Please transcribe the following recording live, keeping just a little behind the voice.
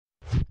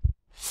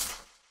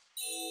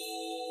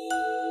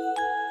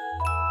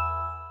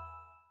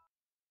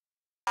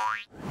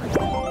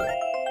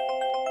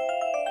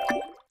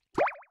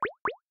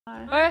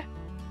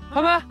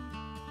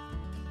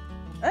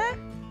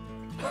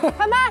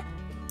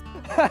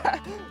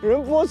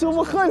人播出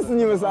不恨死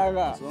你们3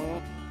个。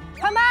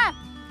潘潘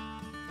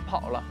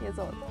跑了，也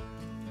走了。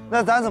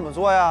那咱怎么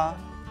做呀？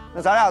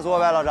那咱俩做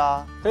呗，老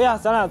张。可以啊，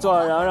咱俩做，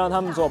然后让他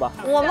们做吧。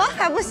我们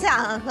还不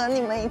想和你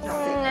们一起。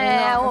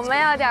哎，我们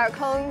要点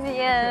空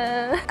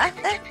间。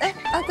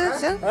对，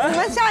行，你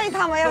们下一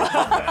趟吧，要不？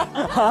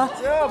啊，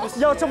这不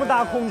要这么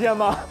大空间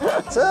吗？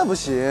这不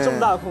行，这么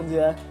大空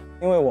间。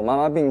因为我妈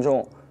妈病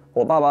重，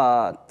我爸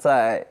爸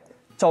在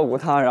照顾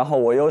她，然后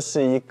我又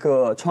是一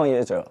个创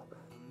业者，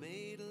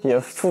也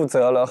负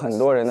责了很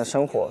多人的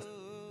生活。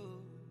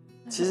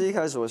其实一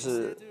开始我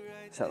是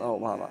想到我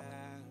妈妈。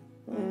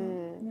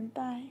明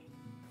白。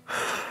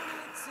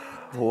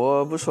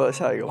我不说了，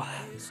下一个吧，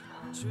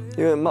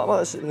因为妈妈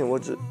的事情我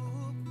只……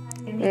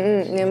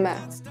明白。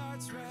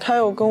他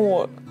有跟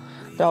我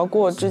聊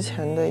过之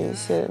前的一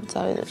些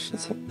家里的事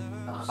情，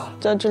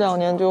在这2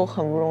年就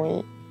很不容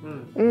易。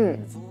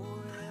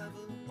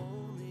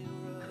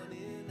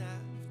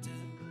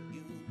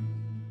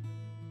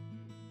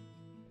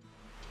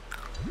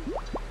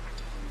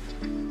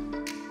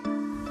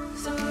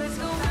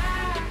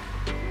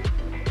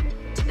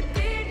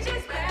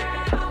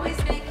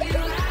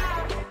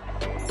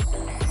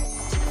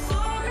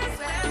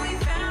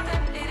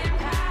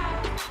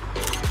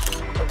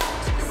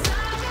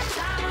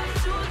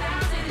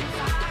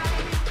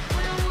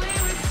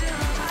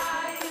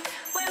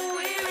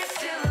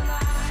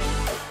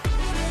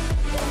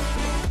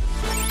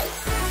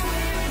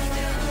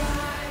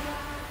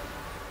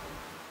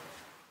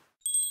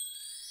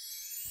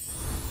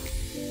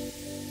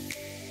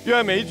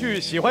愿每一句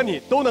喜欢你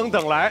都能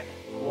等来，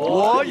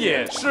我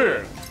也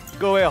是。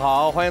各位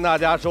好，欢迎大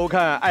家收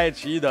看爱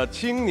奇艺的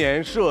青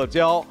年社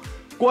交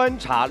观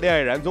察恋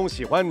爱燃综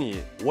喜欢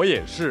你我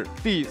也是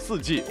第4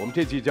季，我们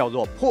这季叫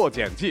做破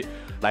茧季，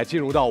来进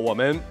入到我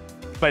们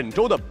本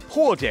周的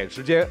破茧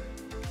时间，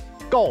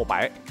告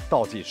白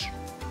倒计时。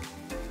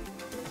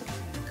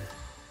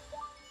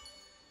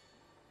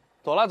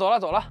走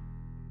了。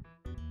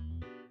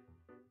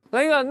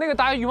那个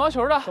打羽毛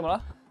球的怎么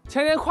了？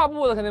前天跨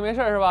步的肯定没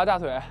事是吧？大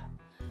腿。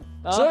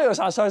这有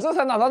啥事儿？这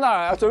才哪到哪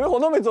儿啊？准备活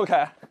动没做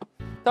开。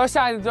到时候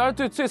下一主要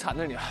最惨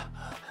的是你。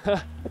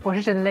我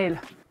是真累了。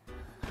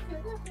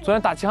昨天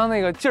打枪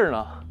那个劲儿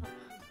呢？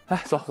来，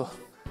走。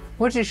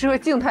我只适合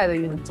静态的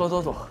运动。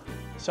走。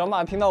小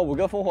马听到5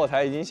个烽火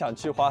台已经想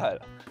去花海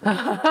了。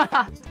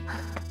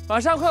马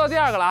上快到第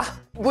2个了。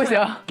不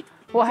行，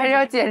我还是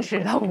要坚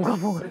持到5个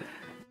烽火台。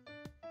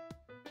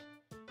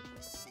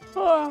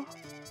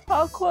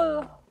好困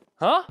了。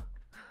啊？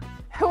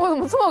我怎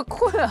么这么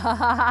困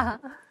啊？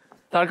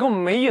咋跟我们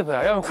没意思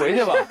呀？要不回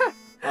去吧？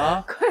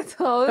啊？快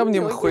走！要不你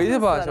们回去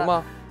吧，行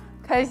吗？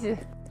开心。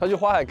他去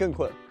花海更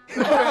困。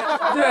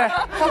对，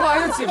他马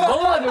上就紧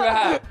绷了，就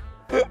该。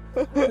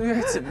有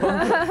点紧绷。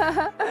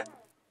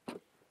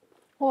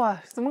哇，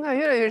怎么感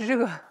觉越来越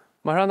热？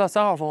马上到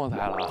3号烽火台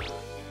了啊！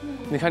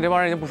你看这帮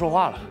人已经不说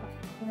话了，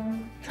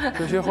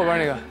尤其后边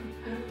那个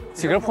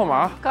几根破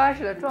毛。刚开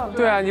始的状态。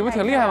对啊，你不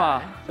挺厉害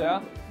吗？谁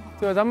啊？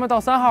对，咱们到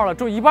3号了，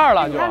就一半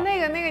了就。你看那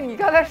个，你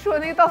刚才说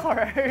那个稻草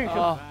人儿是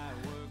吧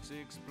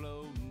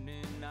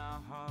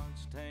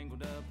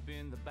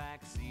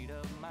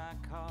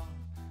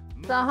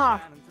？3号、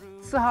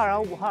4号，然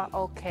后5号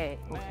 ，OK。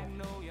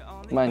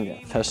慢一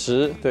点，才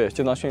10，对，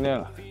就当训练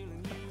了。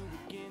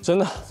真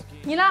的。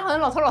你俩好像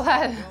老头老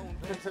太太，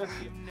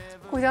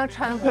互相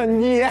搀扶。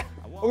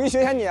我给你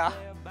学一下你啊。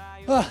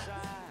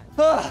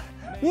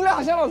你俩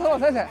好像老头老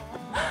太太。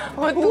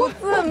我独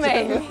自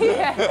美丽，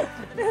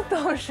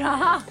懂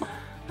啥？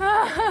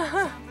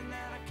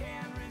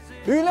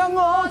原谅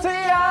我這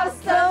一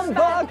生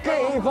不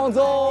羈放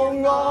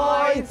縱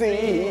愛自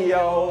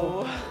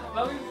由，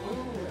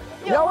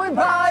也會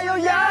怕有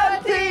一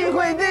天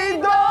會跌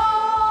倒。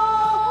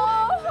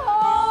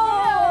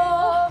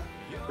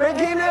別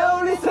見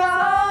了你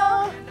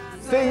想，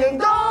誰人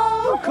都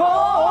可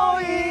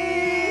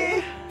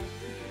以，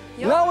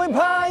也會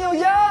怕有一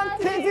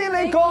天聽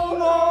你講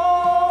我。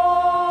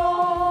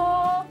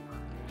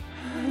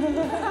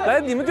来，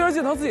你們對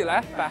着鏡頭自己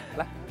來，來。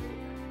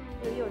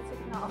有劲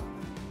道。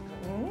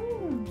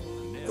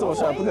这么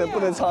帅，不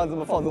能唱这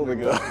么放纵的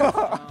歌。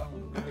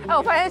哎，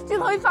我发现镜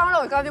头一放过来，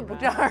我刚刚就不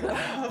这样了。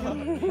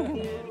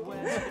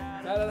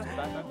来。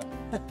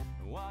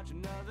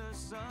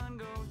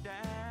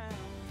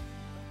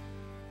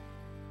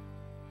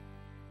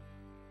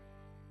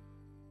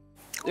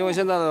因为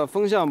现在的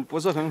风向不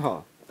是很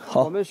好，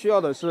我们需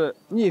要的是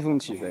逆风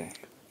起飞，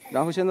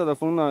然后现在的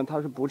风呢，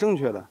它是不正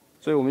确的，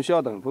所以我们需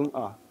要等风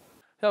啊。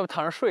要不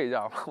躺着睡一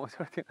觉吧，我就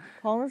是听。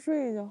躺着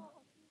睡一觉。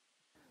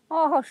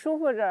哦，好舒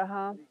服这儿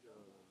哈。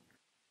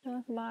什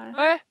么玩意儿？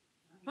哎，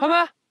潘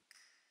潘。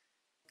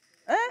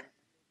哎，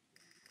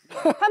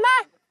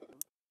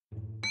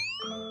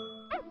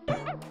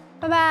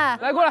潘潘，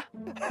来过来。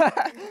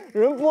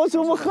人播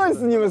出不恨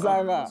死你们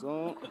3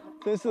个。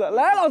真是的，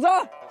来老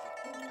张。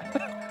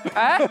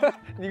哎，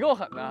你够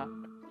狠的，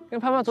跟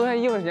潘潘昨天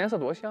衣服颜色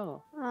多像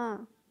啊。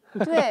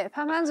对，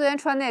潘潘昨天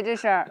穿的也这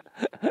身儿。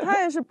他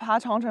也是爬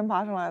长城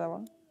爬上来的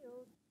吗？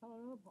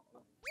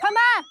潘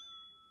潘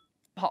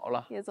跑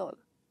了，也走了。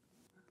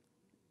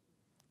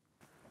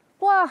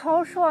哇，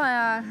好爽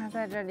呀！他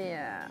在这里，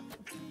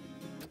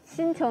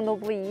心情都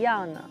不一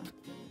样呢。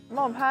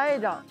帮我拍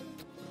一张。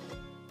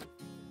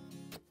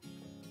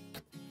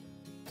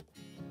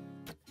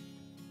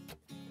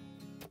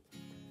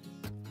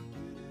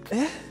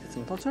哎，怎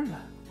么到这儿了？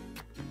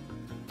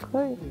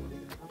可以。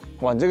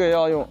哇，这个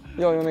要用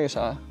那个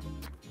啥？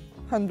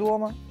很多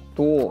吗？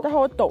多。待会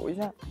儿我抖一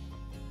下，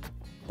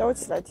待会儿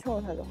起来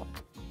跳它就好。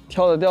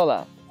跳得掉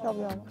的？要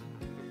不要呢？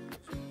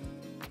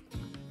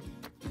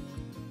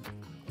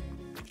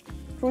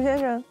朱先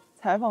生，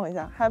采访一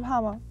下，害怕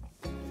吗？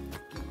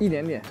一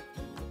点点，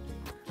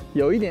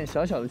有一点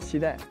小小的期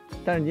待，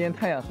但是今天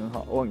太阳很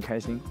好，我很开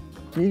心。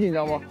你紧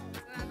张不？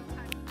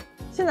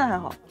现在还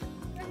好。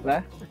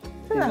来，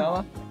紧张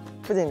吗？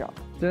不紧张。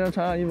真正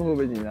穿上衣服会不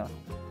会紧张？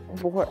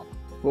不会。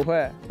不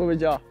会，会不会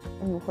叫？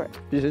不会。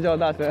比谁叫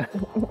大声？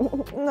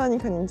那你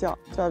肯定叫，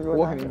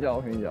我肯定叫，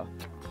我肯定叫。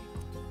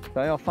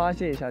咱要发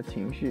泄一下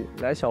情绪，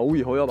来小屋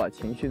以后要把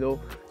情绪都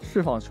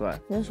释放出来。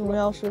为什么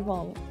要释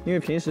放呢？因为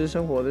平时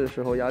生活的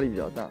时候压力比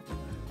较大，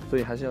所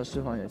以还是要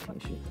释放一下情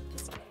绪。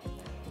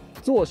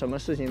做什么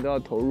事情都要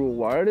投入，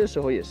玩的时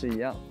候也是一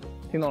样，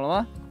听懂了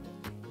吗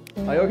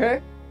？Are you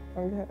OK？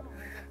 OK。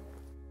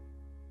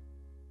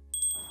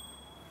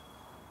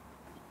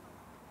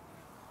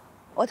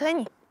我推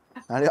你。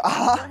哪里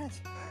啊？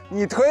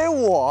你推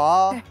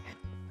我？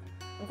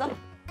你走。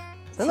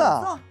真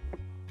的？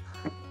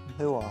你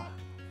推我？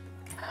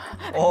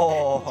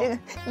哦。这个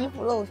衣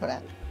服露出来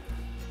了，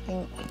给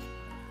你。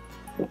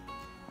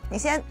你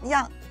先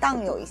让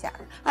荡悠一下。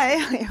哎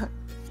呀呀！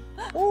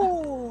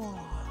哦。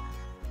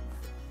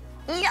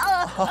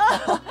呀！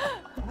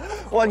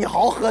哇，你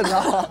好狠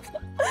啊！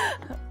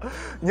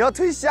你要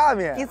推下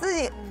面。你自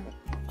己。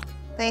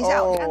等一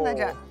下，我站在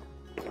这儿。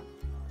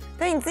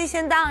对，你自己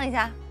先荡一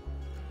下。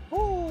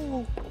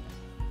哦。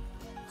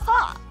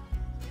哈。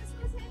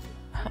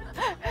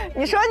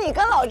你说你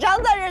跟老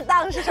张在这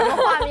荡是什么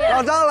画面？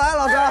老张来，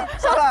老张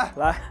上来。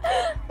来，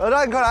老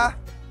张你快来。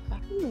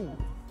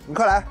你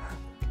快来。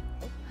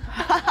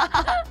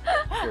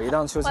有一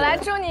荡秋千。我来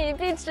助你一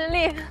臂之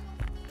力。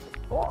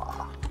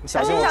哇！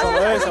小心，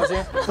哎，小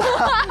心。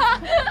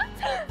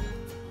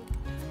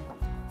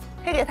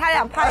可以给他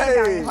俩拍一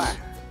张一会儿。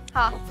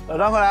好。老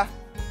张快来。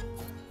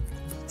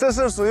这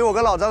是属于我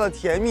跟老张的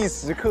甜蜜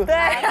时刻。对。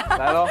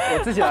来喽，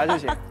我自己来就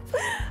行。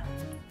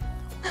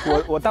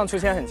我荡秋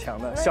千很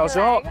强的，小时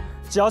候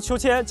只要秋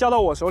千交到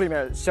我手里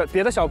面，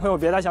别的小朋友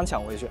别太想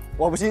抢回去。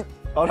我不信，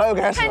老张又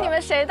开始了。看你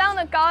们谁荡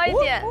得高一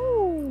点。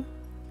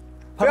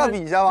不要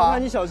比一下吧。那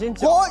你小心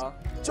脚啊。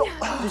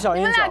你小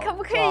心脚。你们俩可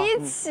不可以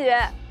一起？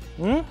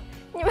嗯。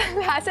你们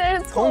俩现在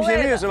是错同频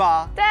率是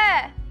吧？对。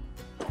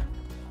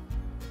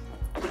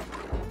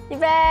预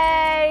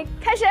备，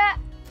开始。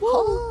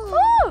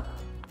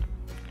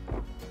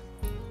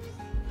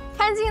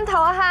看镜头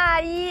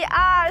哈，1、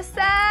2、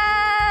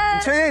3。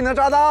你确定你能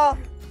抓到？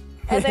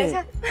哎，等一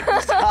下。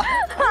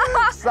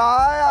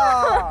啥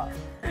呀？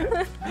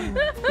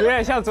有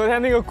点像昨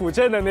天那个古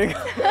镇的那个。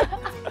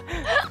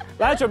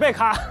来，准备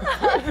卡。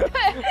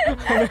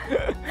对。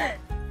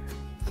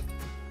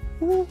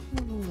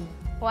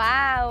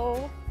哇哦！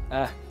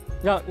哎，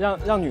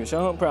让女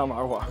生不然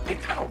玩会儿，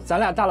咱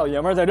俩大老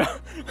爷们儿在这儿。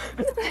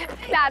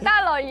俩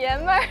大老爷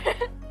们儿。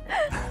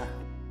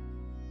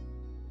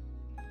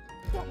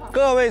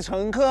各位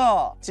乘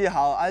客，系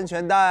好安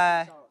全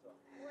带，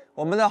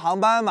我们的航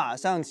班马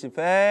上起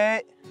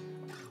飞，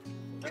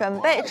准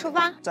备出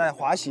发。在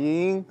滑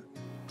行。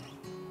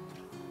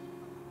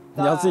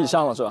你要自己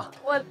上了是吧？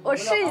我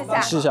试一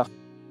下。试一下。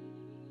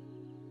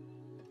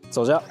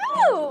走着。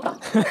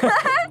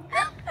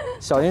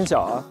小心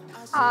脚啊。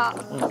好。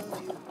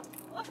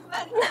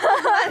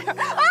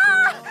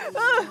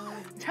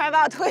差点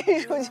把我推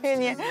出去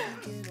你。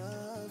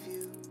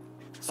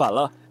反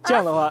了，这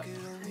样的话。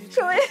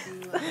什么意思？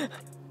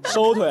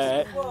收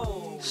腿，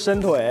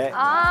伸腿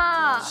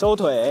啊，收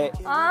腿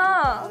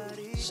啊，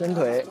伸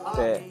腿，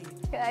对，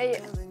可以。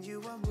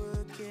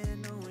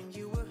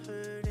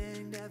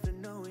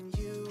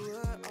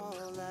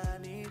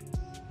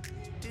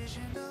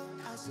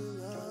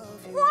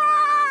哇，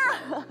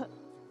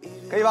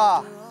可以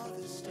吧？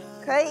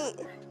可以。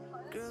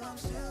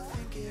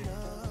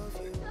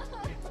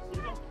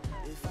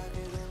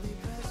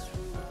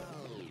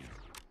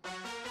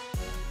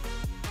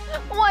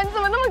哇，你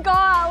怎么那么高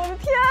啊！我的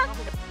天！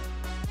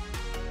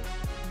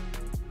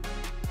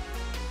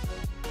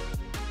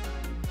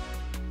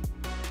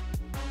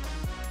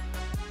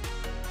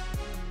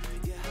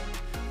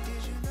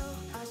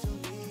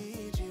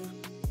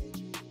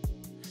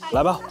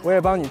来吧，我也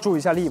帮你助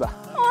一下力吧。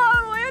哇，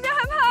我有点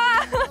害怕。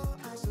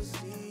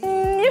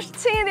你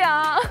轻一点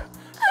啊。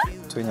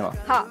推你了。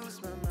好。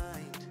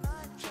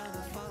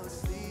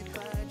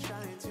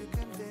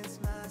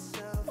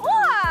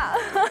哇！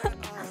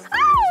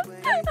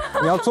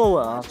你要坐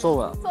稳啊，坐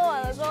稳。坐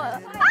稳了，坐稳了。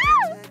啊！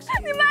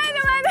你慢一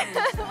点，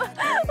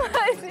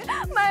慢一点，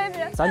慢一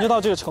点。咱就到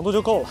这个程度就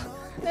够了。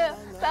对，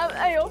咱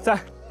哎呦。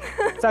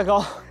再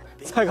高，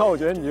我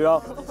觉得你就要。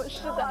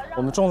是的。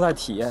我们重在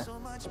体验。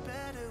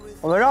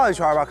我们绕一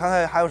圈吧，看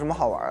看还有什么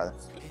好玩的。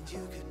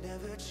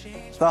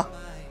走，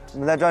我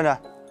们再转转。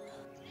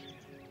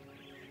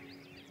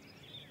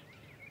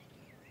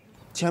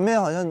前面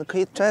好像可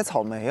以摘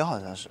草莓，好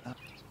像是。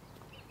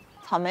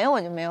草莓我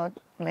就没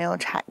有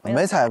采，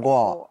没采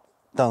过。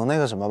等那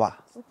个什么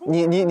吧。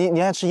你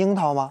爱吃樱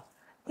桃吗？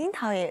樱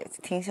桃也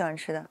挺喜欢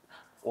吃的。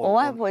我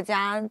外婆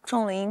家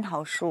种了樱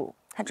桃树，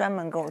她专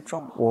门给我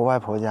种。我外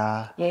婆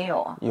家也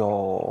有啊。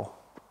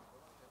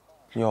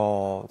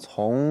有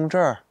从这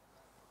儿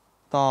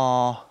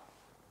到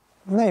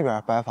那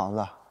边白房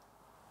子，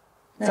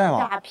再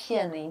往大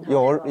片的樱桃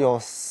有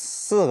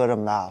4个这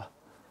么大了。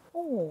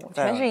哦，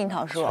全是樱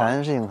桃树。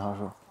全是樱桃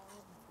树。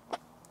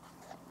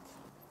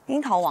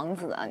樱桃王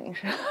子啊，你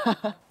是？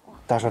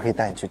到时候可以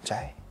带你去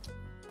摘。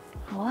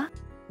好啊。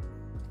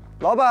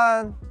老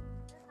板，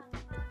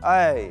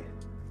哎，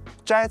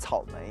摘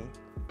草莓。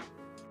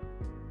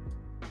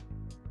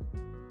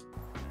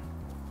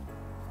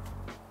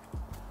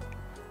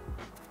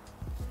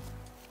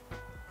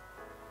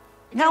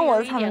你看我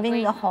的草莓比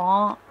你的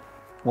红，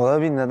我的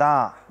比你的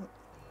大。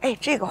哎，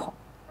这个红。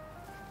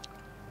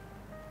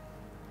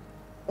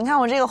你看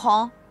我这个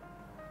红。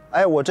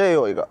哎，我这也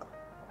有一个。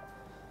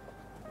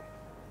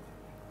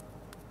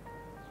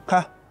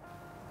看。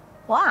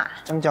哇。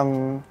将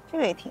将。这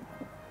个也挺。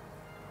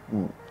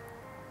嗯。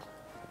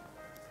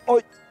哦。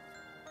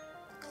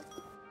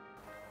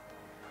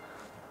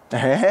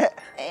哎。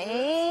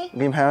哎。我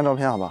给你拍张照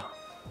片好不好？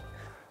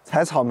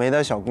采草莓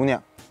的小姑娘。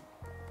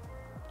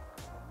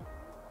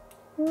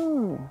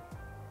嗯。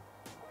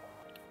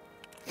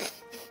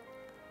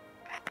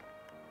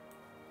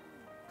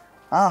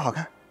啊，好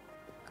看。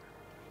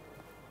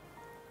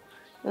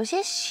有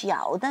些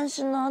小，但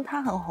是呢，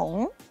它很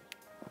红。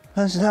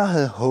但是它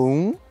很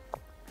红。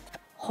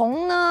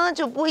红呢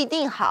就不一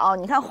定好，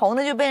你看红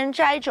的就被人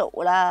摘走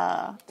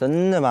了。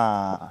真的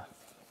吗？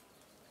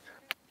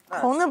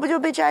红的不就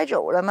被摘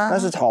走了吗？但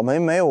是草莓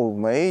没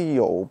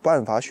有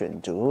办法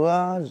选择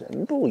啊，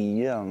人不一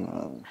样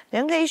啊。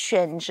人可以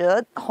选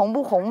择红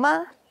不红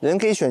吗？人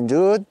可以选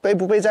择被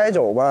不被摘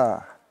走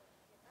吧。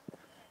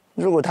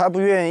如果他不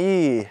愿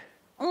意，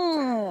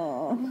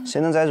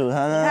谁能摘走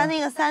他呢？你看那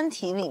个《三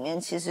体》里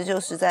面，其实就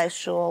是在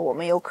说我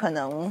们有可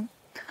能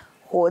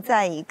活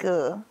在一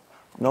个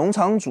农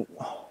场主。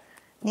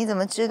你怎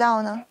么知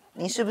道呢？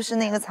你是不是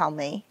那个草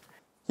莓？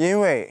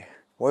因为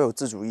我有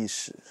自主意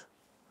识。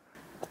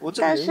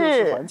但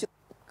是，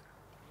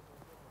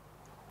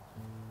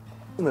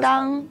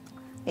当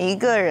一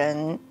个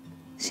人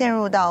陷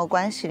入到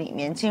关系里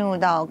面、进入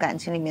到感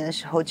情里面的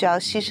时候，就要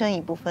牺牲一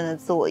部分的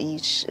自我意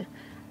识，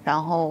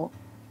然后，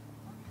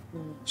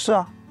是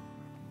啊，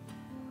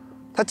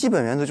它基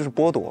本原则就是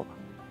剥夺。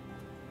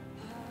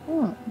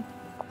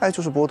爱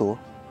就是剥夺，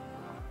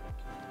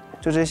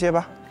就这些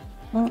吧。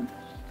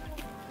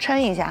称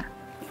一下。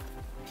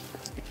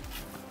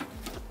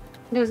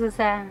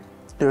63。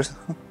63。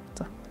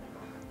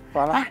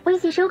完了，微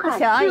信收款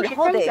行，以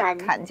后得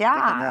砍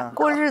价，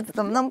过日子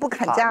怎么能不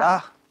砍价？好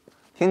的，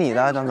听你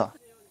的，张总。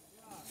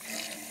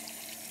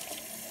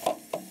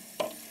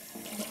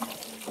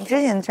你之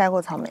前摘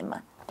过草莓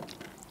吗？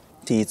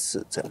第一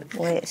次摘。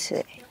我也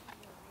是。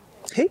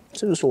嘿，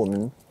这个是我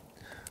们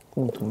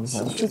共同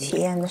去体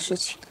验的事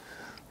情。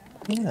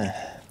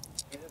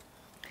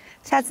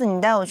下次你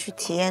带我去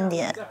体验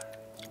点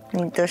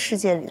你的世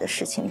界里的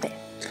事情呗。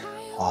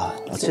哇，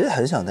我其实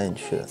很想带你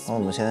去的，那我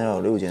们现在要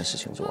有6件事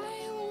情做。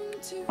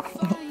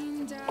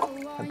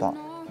太棒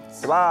了，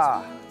走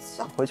吧，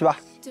回去吧。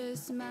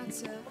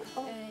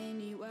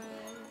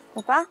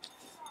走吧。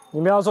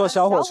你们要坐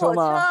小火车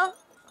吗？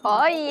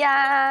可以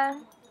呀。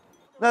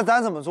那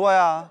咱怎么坐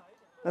呀？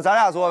那咱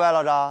俩坐呗，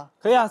老张。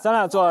可以啊，咱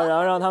俩坐，然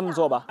后让他们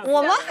坐吧。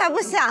我们还不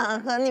想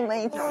和你们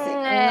一起。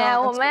哎，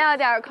我们要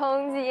点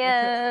空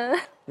间。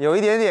有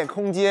一点点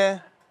空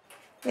间。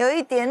有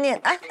一点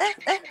点，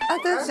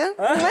对，行，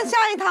你们下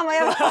一趟吧，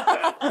要不？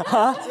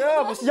啊，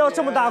这不行，要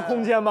这么大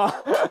空间吗？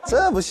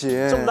这不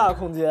行，这么大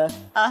空间。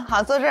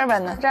好，坐这儿吧，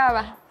这儿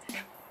吧。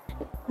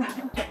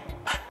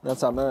那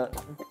咱们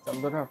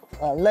坐这儿。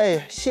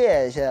累，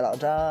谢谢老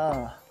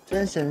张，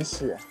真绅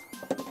士。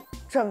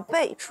准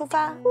备出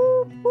发，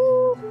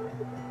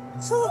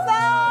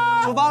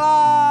出发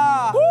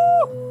啦！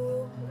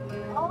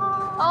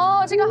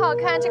哦，这个好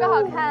看，这个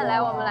好看，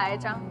来，我们来一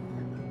张。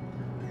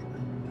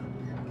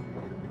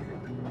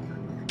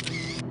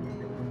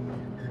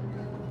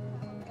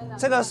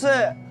这个是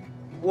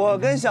我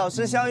跟小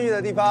石相遇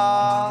的地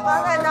方。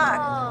放在那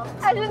儿。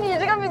还是你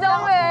这个比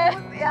较美。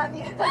不要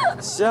你。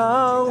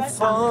像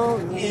风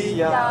一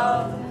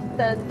样。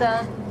噔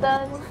噔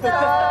噔噔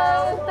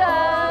噔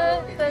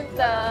噔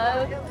噔。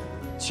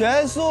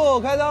全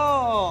速开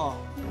动。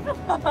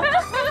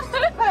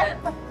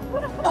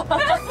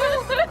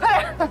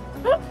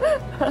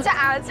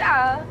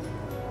驾。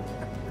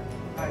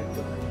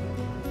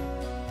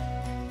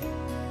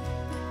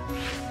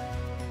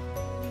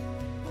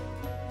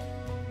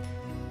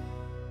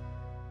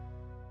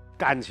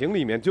感情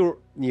里面，就是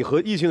你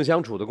和异性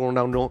相处的过程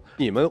当中，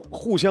你们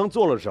互相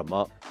做了什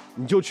么，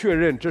你就确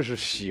认这是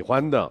喜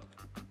欢的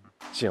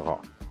信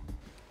号。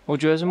我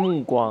觉得是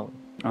目光，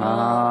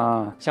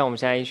啊，像我们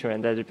现在一群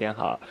人在这边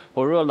好了，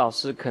我如果老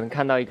师可能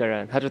看到一个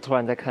人，他就突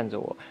然在看着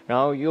我，然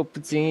后又不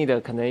经意的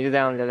可能就这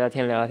样聊聊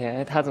天，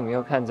哎，他怎么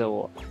又看着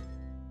我？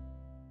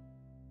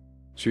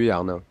徐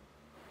阳呢？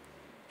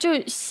就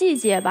细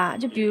节吧，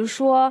就比如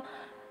说，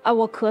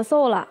我咳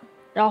嗽了，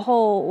然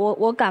后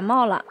我感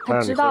冒了，他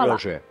知道了，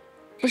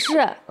不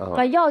是，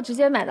把药直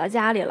接买到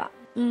家里了，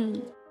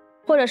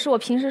或者是我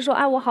平时说，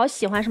我好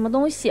喜欢什么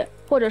东西，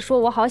或者说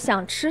我好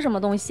想吃什么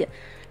东西，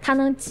他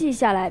能记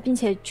下来，并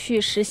且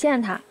去实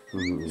现它，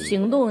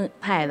行动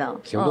派的，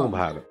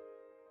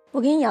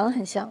我跟杨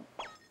很像，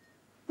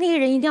那个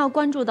人一定要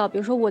关注到，比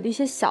如说我的一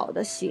些小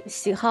的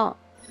喜好，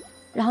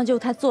然后就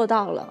他做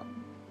到了。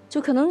就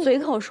可能随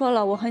口说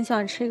了我很喜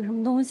欢吃一个什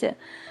么东西，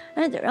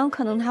然后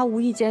可能他无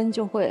意间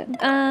就会，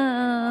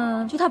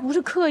就他不是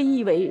刻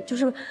意为，就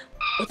是我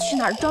去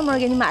哪儿专门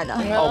给你买的，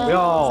不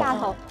要下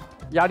头，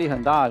压力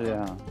很大这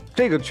样。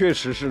这个确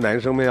实是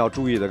男生们要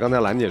注意的。刚才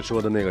兰姐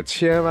说的那个，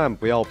千万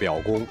不要表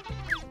功，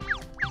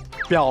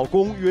表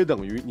功约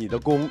等于你的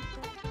功，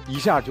一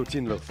下就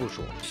进了负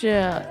数。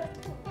是，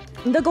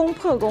你的功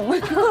破功。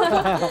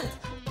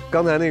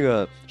刚才那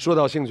个说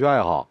到兴趣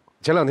爱好，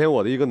前2天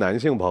我的一个男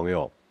性朋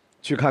友。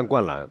去看《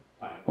灌篮》，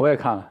我也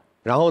看了。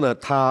然后呢，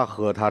他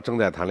和他正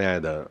在谈恋爱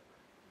的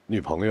女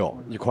朋友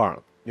一块儿，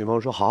女朋友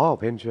说：“好，我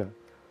陪你去。”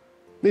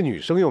那女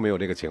生又没有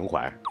这个情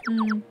怀，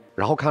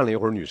然后看了一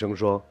会儿，女生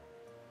说：“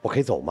我可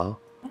以走吗？”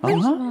为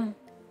什么？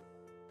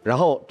然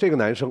后这个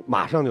男生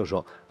马上就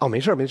说：“哦，没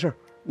事没事，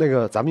那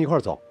个咱们一块儿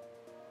走。”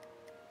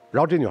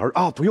然后这女孩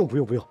啊，不用，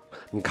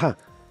你看，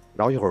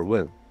然后一会儿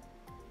问：“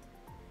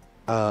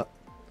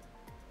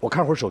我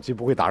看会儿手机，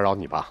不会打扰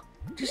你吧？”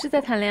这是在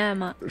谈恋爱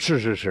吗？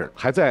是，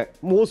还在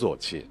摸索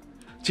期。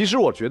其实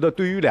我觉得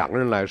对于2个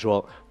人来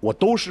说，我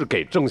都是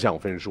给正向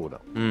分数的。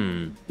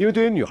因为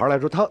对于女孩来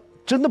说，她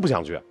真的不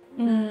想去。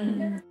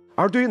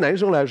而对于男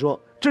生来说，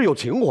这有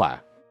情怀。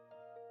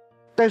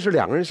但是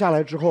2个人下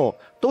来之后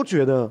都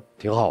觉得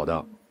挺好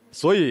的，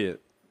所以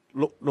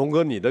龙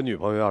哥，你的女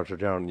朋友要是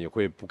这样，你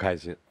会不开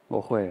心？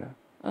我会。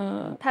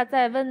他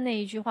在问那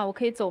一句话"我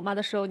可以走吗"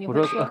的时候，你会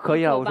说我说可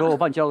以啊，我说我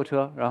帮你叫个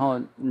车，然后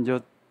你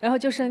就。然后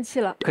就生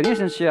气了，肯定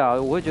生气啊！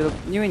我会觉得，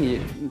因为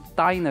你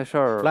答应的事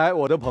儿。来，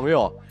我的朋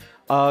友，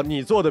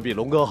你做的比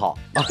龙哥好，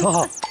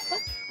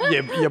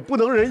也不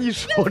能人一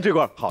说这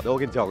块。好的，我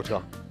给你叫个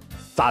车，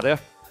咋的？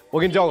我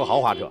给你叫个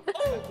豪华车。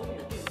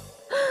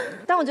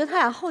但我觉得他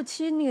俩后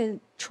期那个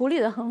处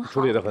理得很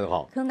好，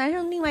可能男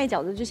生另外一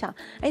角度就想，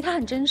他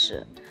很真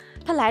实，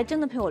他来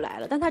真的陪我来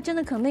了，但他真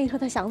的可能那一刻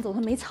他想走，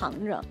他没藏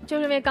着，就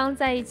是因为刚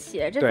在一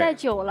起，这再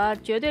久了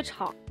绝对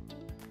吵。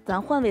咱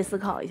换位思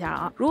考一下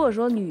啊，如果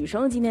说女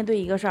生今天对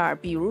一个事儿，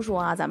比如说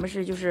啊，咱们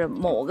是就是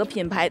某个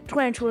品牌突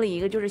然出了一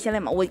个就是现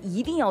在买，我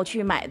一定要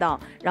去买到，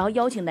然后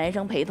邀请男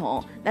生陪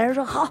同，男生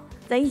说好，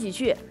咱一起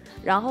去，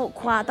然后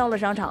夸到了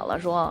商场了，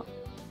说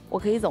我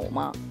可以走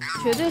吗？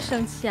绝对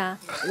生气啊！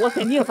我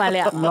肯定翻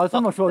脸。你要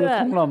这么说就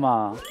通了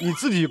吗？你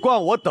自己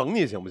逛，我等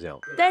你行不行？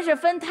但是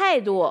分态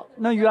度。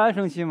那于安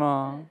生气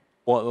吗？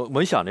我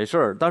没想这事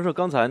儿，但是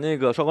刚才那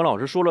个邵刚老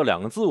师说了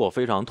2个字，我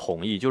非常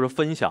同意，就是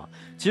分享。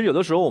其实有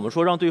的时候我们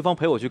说让对方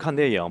陪我去看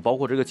电影，包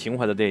括这个情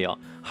怀的电影，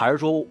还是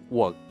说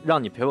我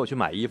让你陪我去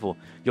买衣服，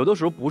有的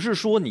时候不是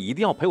说你一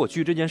定要陪我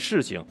去这件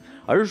事情，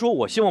而是说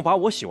我希望把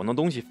我喜欢的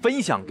东西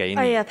分享给你。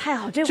哎呀，太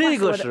好，这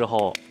个时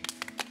候，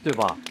对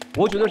吧？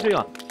我觉得这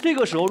样，这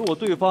个时候如果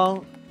对方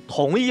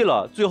同意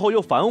了，最后又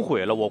反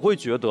悔了，我会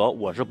觉得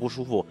我是不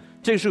舒服，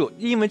这是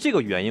因为这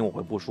个原因我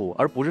会不舒服，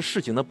而不是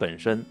事情的本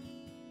身。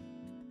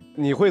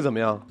你会怎么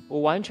样？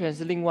我完全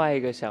是另外一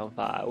个想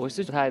法，我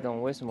是不太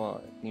懂为什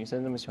么女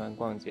生那么喜欢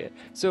逛街，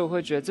所以我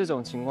会觉得这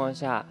种情况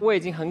下，我已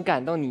经很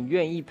感动你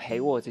愿意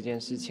陪我这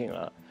件事情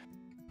了。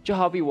就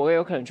好比我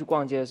有可能去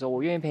逛街的时候，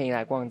我愿意陪你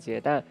来逛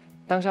街，但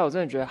当下我真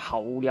的觉得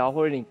好无聊，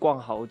或者你逛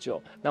好久，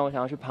那我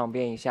想要去旁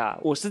边一下，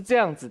我是这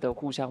样子的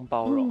互相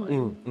包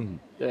容。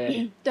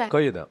对，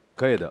可以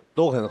的，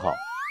都很好。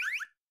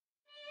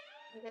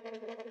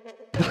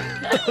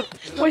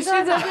我是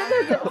真的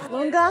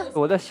龙哥，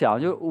我在想，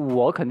就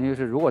我肯定就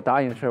是，如果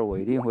答应的事儿，我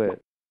一定会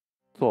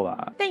做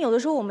完。但有的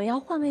时候我们要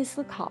换位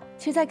思考，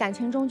其实，在感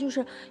情中，就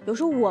是有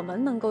时候我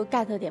们能够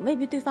get 点，未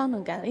必对方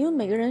能 get，因为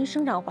每个人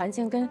生长环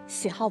境跟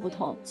喜好不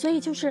同，所以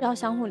就是要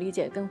相互理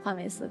解跟换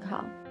位思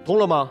考。通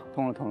了吗？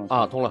通了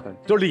啊，通了，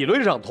就理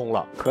论上通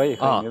了。可以，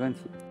没问题。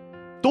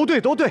都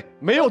对，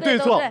没有对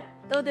错，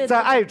都对，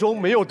在爱中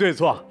没有对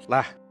错。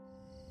来。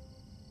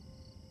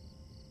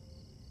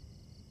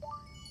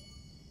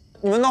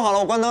你们弄好了，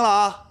我关灯了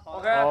啊。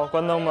OK。好，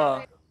关灯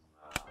吧。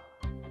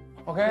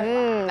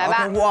OK。来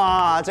吧。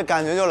哇，这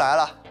感觉就来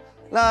了。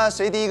那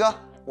谁第一个？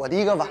我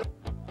第一个吧。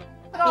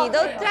你都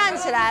站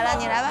起来了，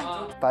你来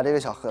吧。把这个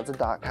小盒子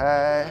打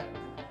开。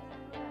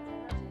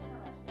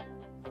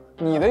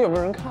你的有没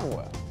有人看过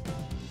呀？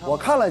我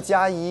看了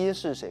+1，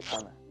是谁看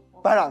的？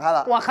班长看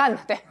的。我看的，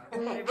对。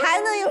还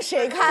能有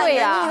谁看的？对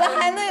呀，你的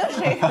还能有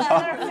谁看？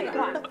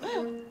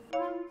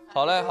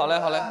好嘞，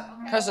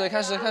开始。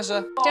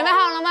准备好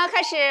了吗？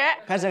开始。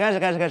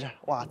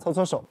哇，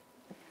搓手。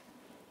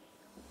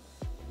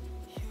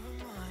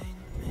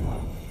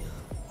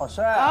好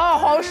帅哦，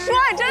好帅，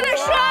真的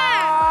帅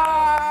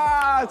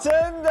啊！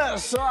真的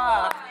帅！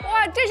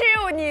哇，这是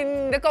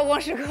你的高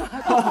光时刻。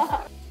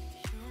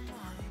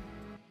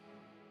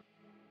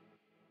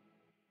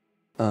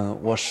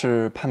我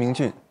是潘明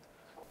骏。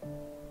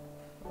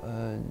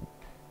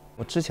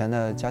我之前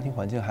的家庭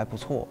环境还不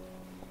错，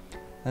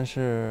但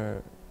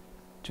是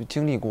就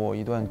经历过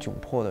一段窘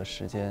迫的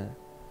时间。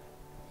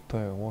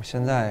对，我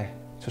现在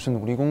就是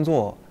努力工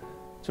作，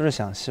就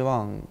是希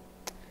望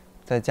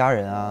在家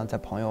人啊，在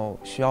朋友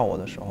需要我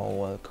的时候，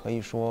我可以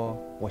说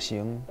我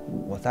行，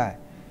我在，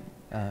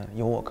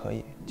有我可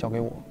以，交给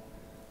我。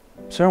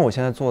虽然我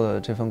现在做的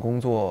这份工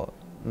作，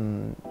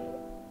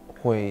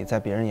会在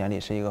别人眼里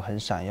是一个很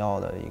闪耀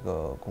的一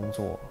个工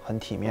作，很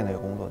体面的一个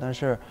工作，但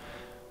是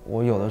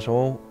我有的时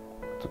候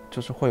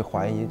就是会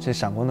怀疑，这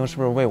闪光灯是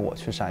不是为我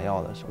去闪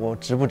耀的？我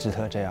值不值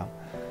得这样？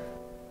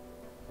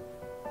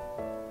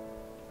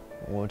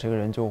我这个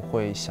人就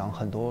会想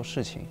很多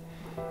事情，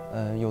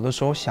有的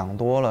时候想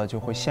多了就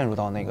会陷入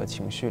到那个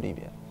情绪里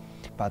边，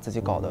把自己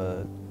搞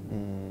得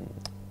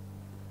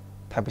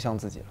太不像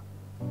自己了。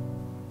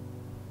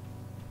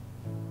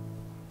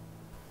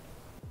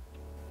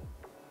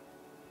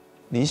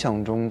理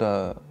想中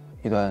的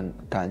一段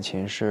感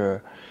情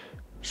是，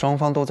双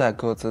方都在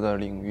各自的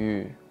领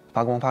域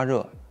发光发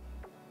热，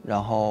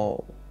然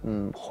后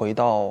回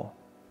到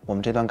我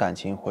们这段感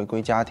情回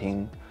归家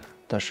庭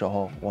的时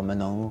候，我们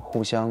能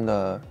互相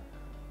的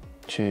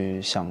去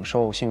享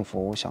受幸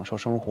福，享受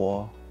生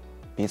活，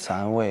彼此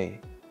安慰，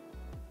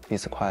彼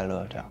此快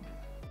乐，这样。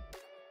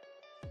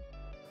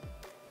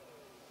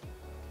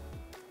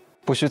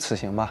不虚此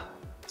行吧，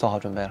做好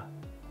准备了，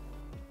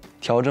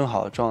调整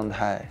好状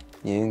态，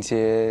迎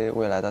接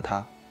未来的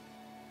他。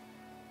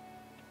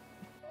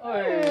哎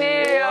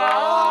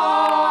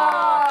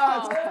呀，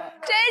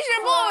真是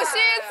不虚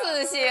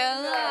此行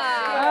啊！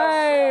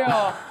哎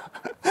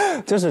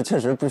呦。就是确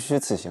实不虚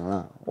此行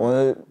了。我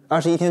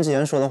21天之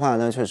前说的话，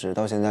那确实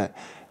到现在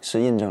是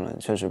印证了，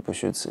确实不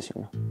虚此行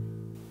了。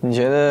你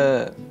觉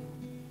得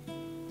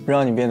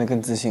让你变得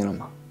更自信了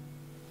吗？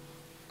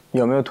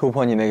有没有突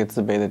破你那个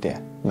自卑的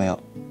点？没有，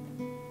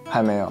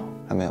还没有，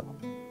还没有。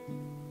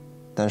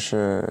但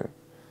是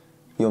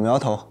有苗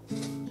头，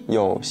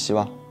有希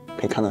望，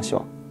可以看到希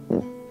望。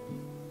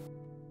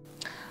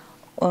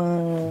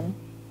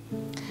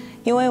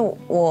因为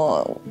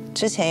我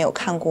之前有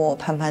看过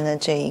潘潘的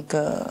这一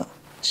个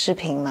视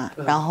频嘛，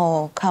然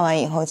后看完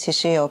以后，其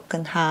实有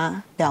跟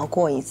他聊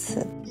过一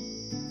次。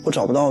我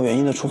找不到原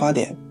因的出发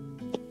点，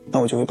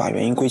那我就会把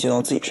原因归结到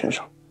自己身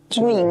上。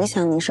这会影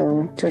响你什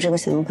么吗？就这个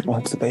想法？我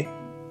很自卑。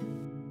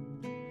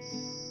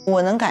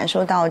我能感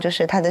受到就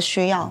是他的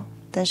需要，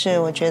但是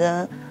我觉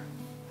得，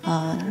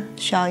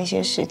需要一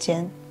些时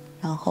间，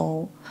然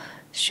后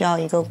需要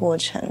一个过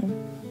程，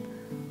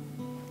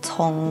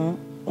从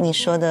你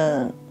说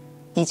的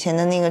以前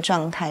的那个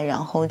状态，然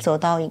后走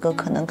到一个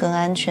可能更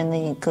安全的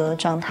一个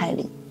状态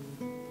里。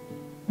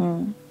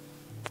慢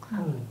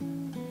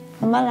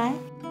慢来，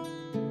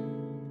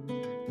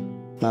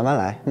慢慢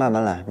来，慢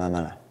慢来，慢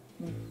慢来。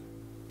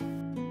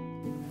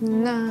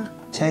那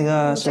下一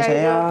个是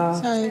谁呀？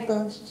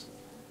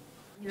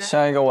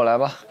下一个我来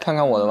吧，看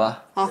看我的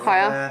吧。好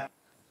呀。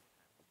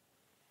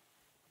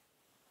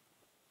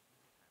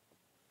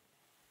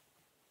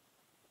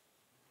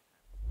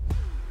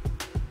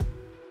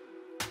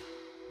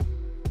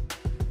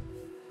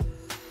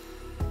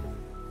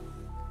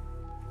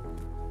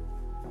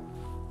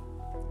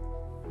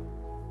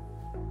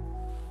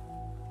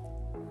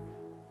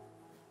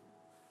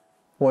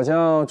我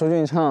叫周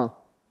俊畅，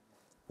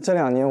这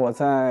2年我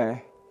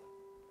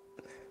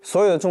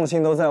所有的重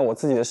心都在我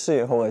自己的事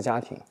业和我的家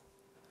庭。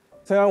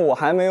虽然我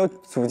还没有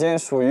组建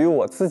属于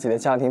我自己的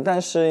家庭，但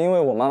是因为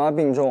我妈妈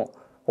病重，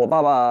我爸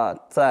爸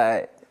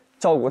在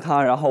照顾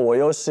她，然后我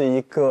又是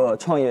一个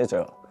创业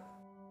者，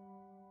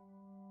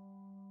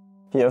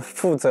也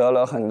负责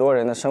了很多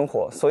人的生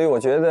活，所以我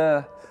觉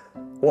得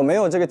我没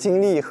有这个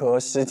精力和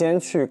时间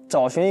去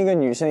找寻一个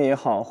女生也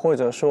好，或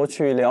者说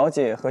去了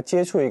解和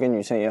接触一个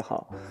女生也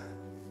好。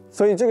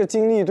所以这个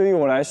经历对于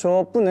我来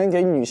说，不能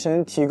给女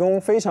生提供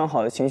非常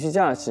好的情绪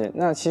价值，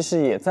那其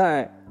实也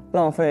在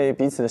浪费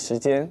彼此的时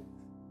间。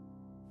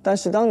但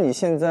是当你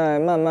现在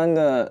慢慢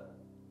的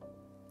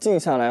静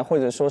下来，或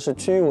者说是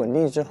趋于稳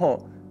定之后，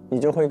你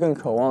就会更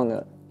渴望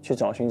的去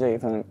找寻这一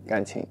份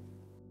感情。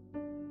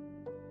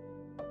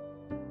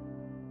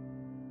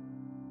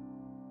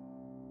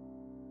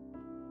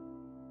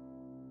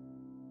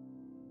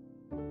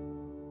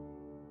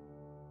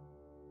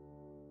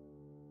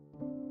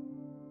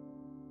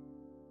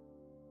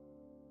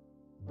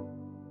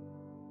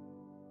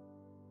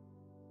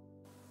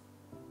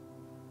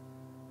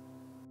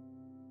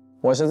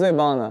我是最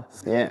棒的，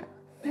实验。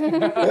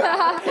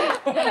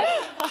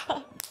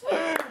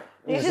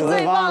你是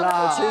最棒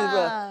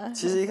的。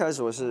其实一开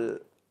始我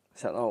是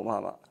想到我妈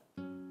妈。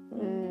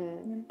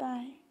明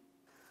白。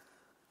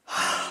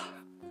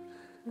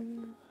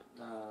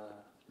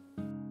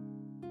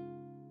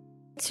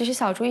其实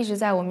小猪一直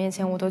在我面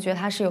前，我都觉得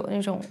他是有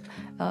那种，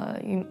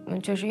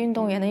就是运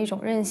动员的一种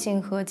韧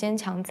性和坚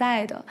强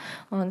在的，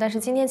但是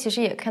今天其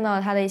实也看到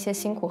了他的一些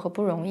辛苦和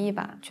不容易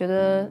吧，觉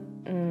得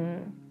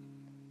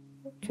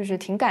就是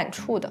挺感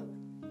触的。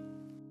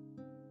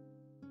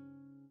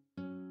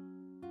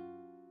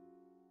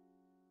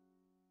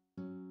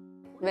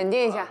稳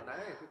定一下。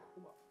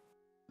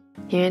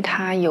因为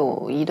他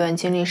有一段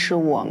经历是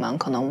我们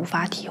可能无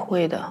法体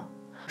会的，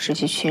失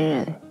去亲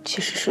人其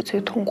实是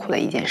最痛苦的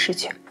一件事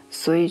情。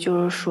所以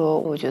就是说，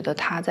我觉得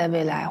他在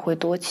未来会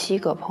多7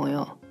个朋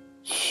友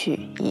去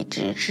一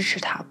直支持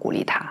他、鼓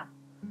励他。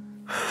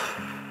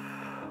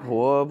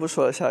我不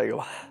说了，下一个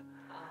吧，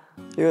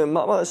因为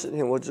妈妈的事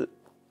情我只……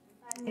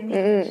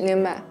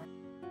明白。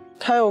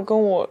他有跟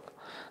我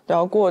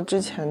聊过之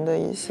前的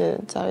一些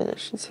家里的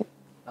事情，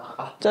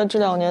在这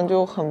2年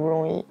就很不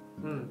容易。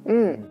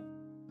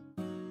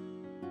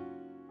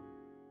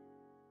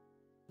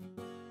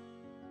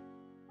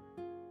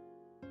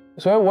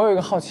所以我有一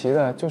个好奇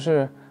的，就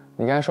是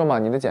你刚才说嘛，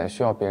你的茧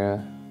需要别人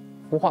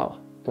孵化嘛，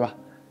对吧？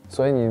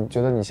所以你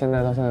觉得你现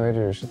在到现在为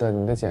止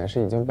你的茧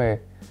是已经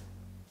被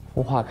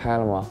孵化开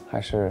了吗？还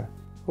是？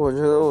我觉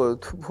得我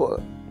突破了，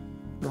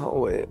然后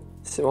我也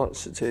希望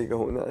是这个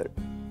无奈的人。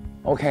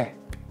OK，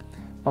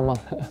 棒棒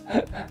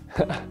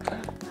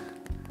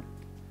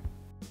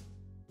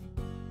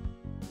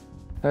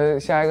的。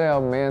下一个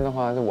要没人的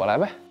话，就我来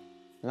呗。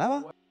来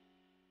吧。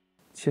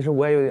其实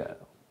我也有点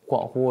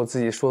恍惚，我自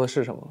己说的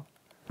是什么了。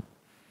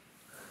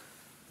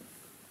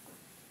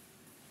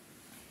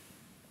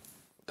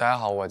大家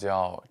好，我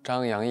叫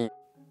张阳毅，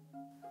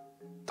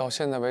到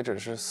现在为止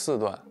是4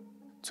段，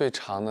最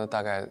长的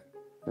大概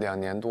2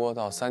年多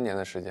到3年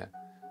的时间，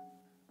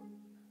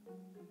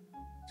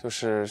就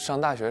是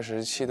上大学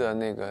时期的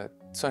那个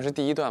算是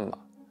第1段吧，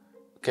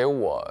给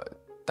我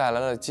带来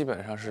了基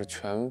本上是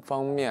全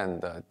方面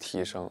的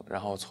提升，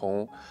然后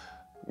从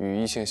与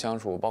异性相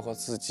处，包括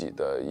自己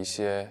的一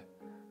些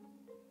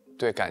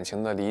对感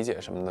情的理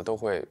解什么的，都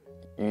会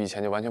与以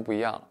前就完全不一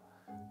样了。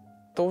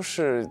都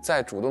是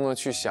在主动的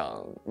去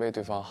想为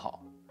对方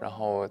好，然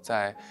后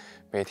在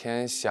每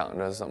天想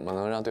着怎么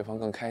能让对方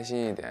更开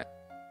心一点。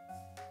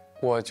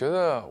我觉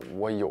得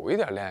我有一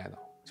点恋爱脑，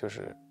就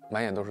是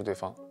满眼都是对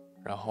方，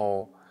然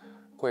后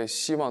会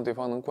希望对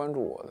方能关注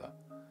我的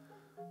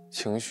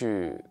情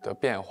绪的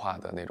变化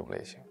的那种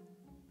类型。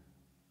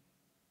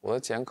我的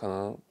茧可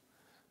能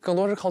更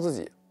多是靠自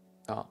己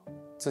啊，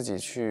自己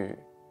去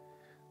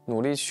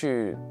努力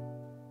去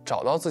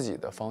找到自己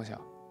的方向。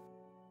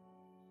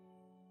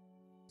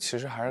其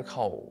实还是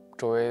靠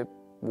周围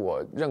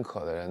我认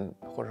可的人，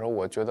或者说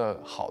我觉得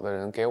好的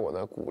人给我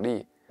的鼓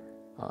励，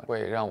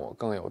会让我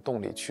更有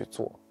动力去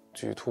做，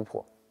去突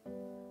破。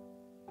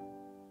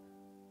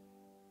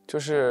就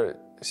是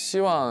希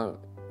望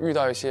遇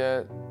到一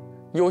些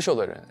优秀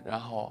的人，然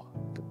后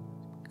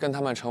跟他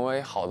们成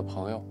为好的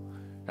朋友，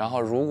然后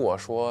如果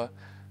说，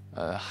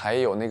还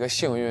有那个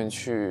幸运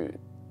去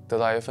得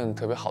到一份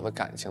特别好的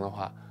感情的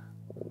话，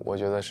我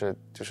觉得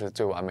就是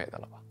最完美的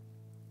了吧。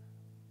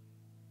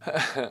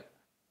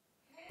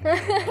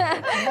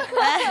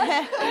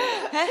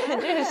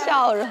这个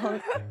笑容，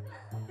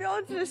标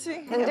志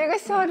性。你这个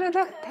笑真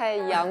的太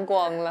阳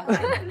光了。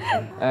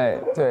哎，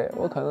对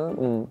我可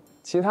能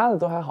其他的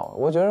都还好，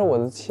我觉得我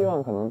的期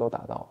望可能都达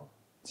到了，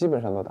基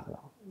本上都达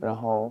到。然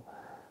后，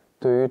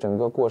对于整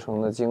个过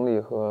程的经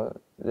历和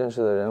认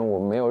识的人，我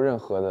没有任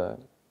何的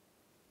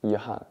遗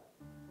憾，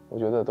我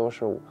觉得都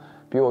是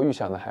比我预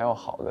想的还要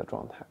好的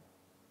状态。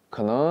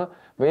可能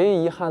唯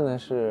一遗憾的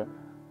是，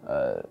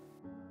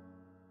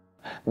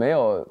没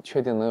有确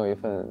定能有一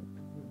份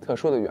特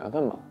殊的缘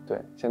分嘛？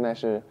对，现在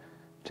是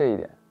这一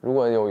点。如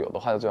果有的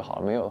话就最好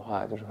了，没有的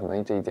话就是可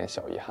能这一点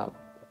小遗憾嘛。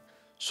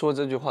说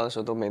这句话的时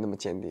候都没那么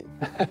坚定。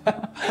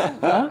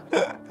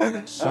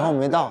时候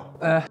没到，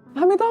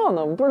还没到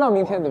呢，我们不知道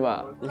明天对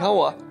吧？你看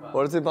我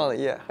是最棒的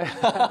耶！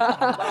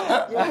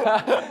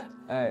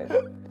哎，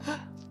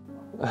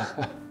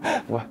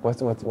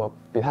我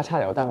比他差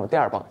点，但是我第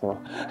2棒行吗？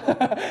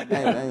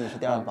那你是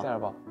第2棒。第2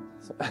棒。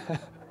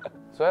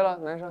所以了，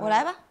男生。我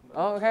来吧。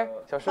OK，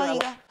 小诗换一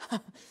个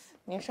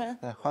女生。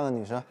对，换个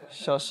女生。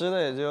小诗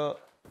的也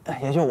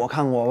就我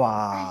看过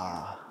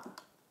吧。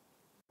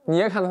你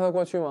也看到他的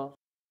过去吗？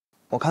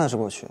我看的是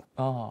过去。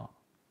哦，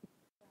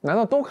难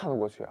道都看得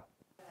过去啊？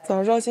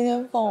早知道今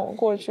天放我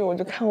过去，我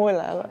就看未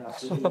来了。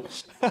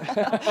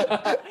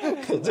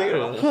你这个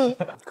人，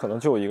可能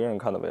就我一个人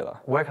看的未来。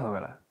我也看到未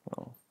来。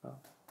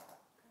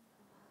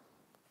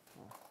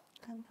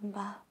看看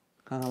吧。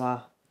看看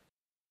吧。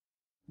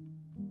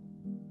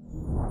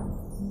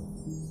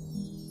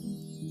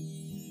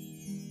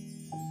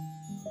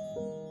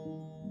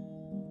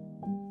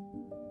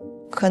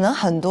可能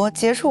很多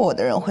接触我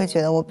的人会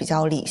觉得我比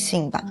较理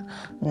性吧，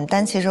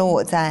但其实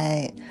我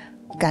在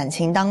感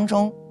情当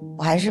中，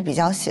我还是比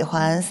较喜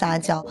欢撒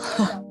娇，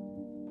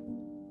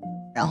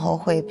然后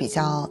会比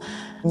较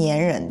粘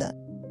人的。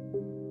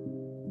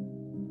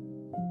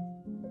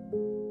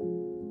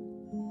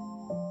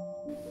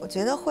我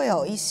觉得会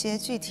有一些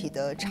具体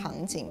的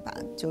场景吧，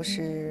就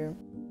是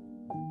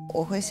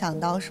我会想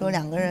到说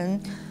两个人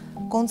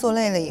工作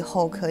累了以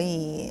后可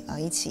以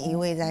一起依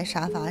偎在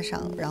沙发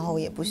上，然后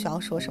也不需要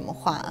说什么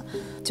话，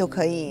就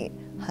可以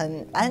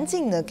很安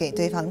静的给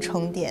对方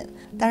充电。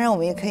当然我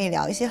们也可以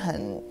聊一些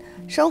很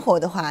生活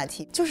的话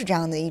题，就是这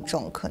样的一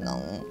种可能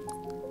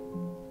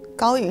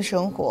高于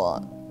生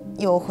活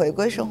又回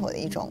归生活的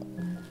一种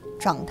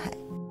状态。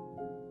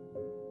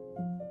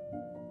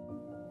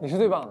你是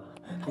最棒的，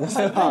你是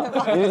最棒，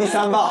你是第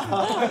3棒。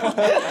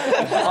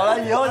好了，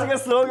以后这个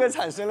slogan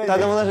产生了，他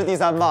能不能是第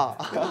3棒？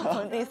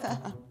第3。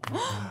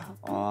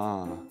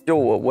啊，就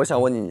我想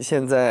问你，你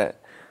现在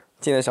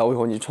进了小屋以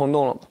后，你冲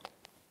动了吗？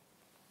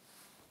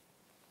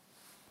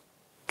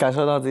感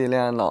受到自己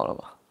恋爱脑了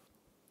吗？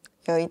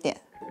有一点。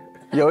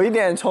有一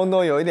点冲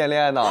动，有一点恋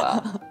爱脑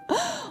了。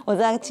我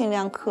在尽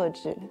量克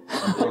制。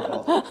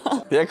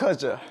别克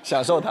制，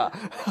享受它。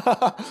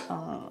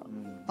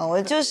我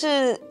就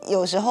是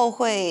有时候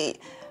会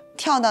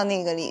跳到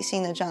那个理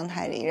性的状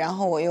态里，然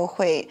后我又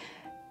会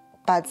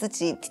把自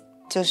己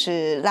就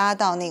是拉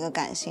到那个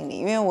感性里，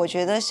因为我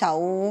觉得小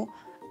屋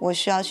我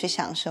需要去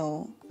享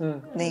受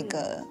那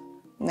个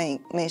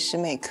每时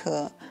每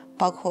刻，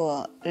包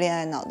括恋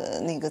爱脑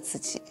的那个自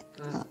己。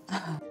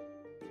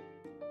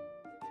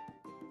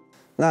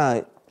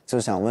那就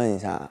想问一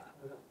下，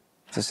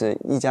就是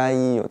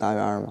1+1有大于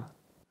2吗？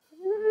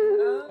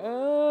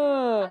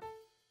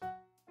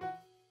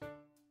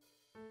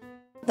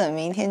等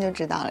明天就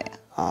知道了呀。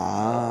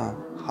啊，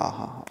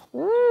好。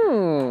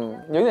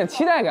有点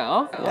期待感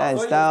啊，有点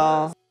期待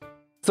哦。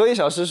所以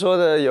小诗说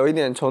的有一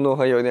点冲动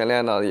和有一点恋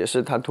爱脑，也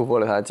是他突破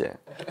了他的茧。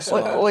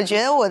我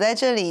觉得我在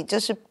这里就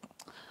是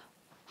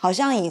好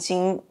像已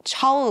经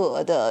超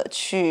额的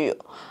去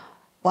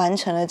完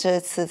成了这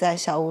次在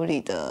小屋里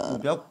的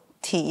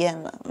体验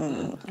了。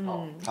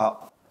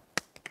好，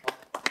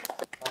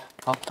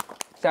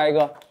下一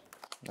个。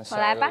我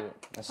来吧。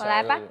我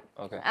来吧。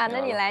 OK 啊，那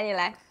你来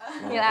吧。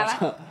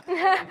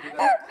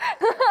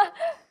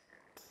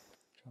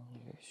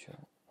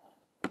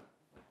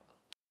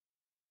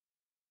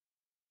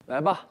来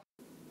吧。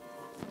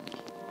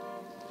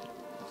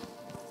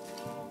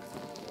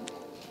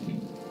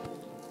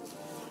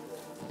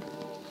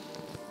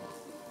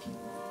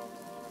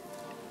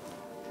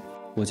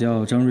我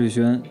叫张瑞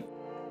轩，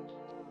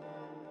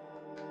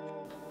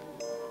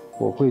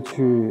我会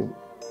去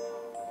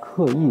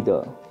刻意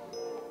的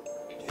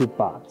去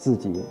把自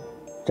己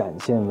展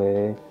现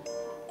为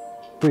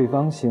对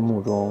方心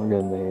目中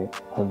认为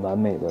很完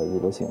美的一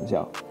个形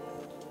象，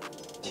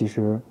其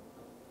实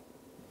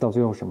到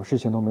最后什么事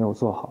情都没有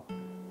做好，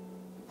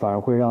反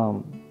而会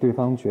让对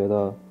方觉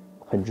得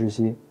很窒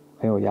息，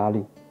很有压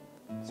力。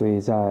所以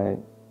在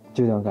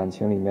这段感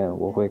情里面，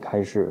我会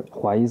开始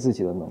怀疑自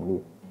己的能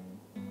力，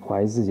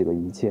怀疑自己的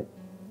一切，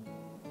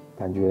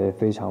感觉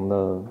非常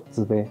的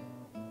自卑，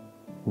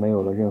没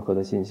有了任何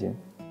的信心。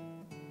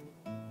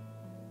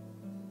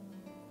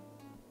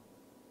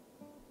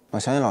我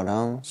相信老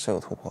张是有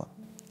突破的。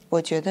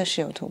我觉得是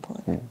有突破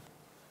的。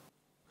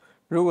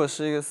如果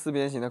是一个4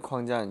边形的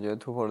框架，你觉得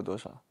突破了多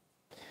少？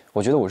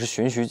我觉得我是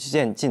循序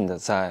渐进的，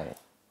在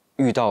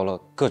遇到了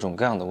各种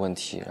各样的问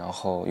题，然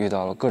后遇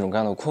到了各种各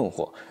样的困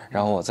惑，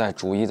然后我再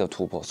逐一的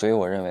突破。所以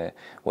我认为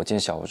我进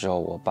小屋之后，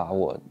我把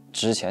我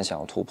之前想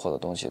要突破的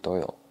东西都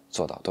有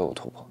做到，都有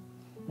突破。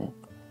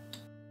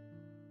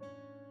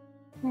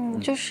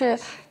就是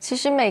其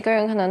实每个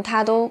人可能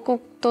他都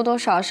多多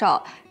少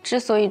少，之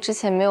所以之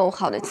前没有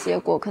好的结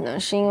果，可能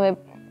是因为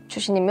就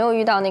是你没有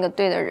遇到那个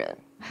对的人，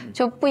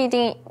就不一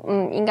定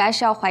应该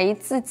是要怀疑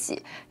自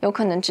己，有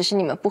可能只是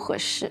你们不合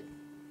适。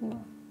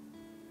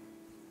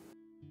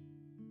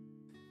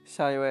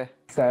下一位，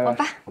我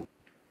吧。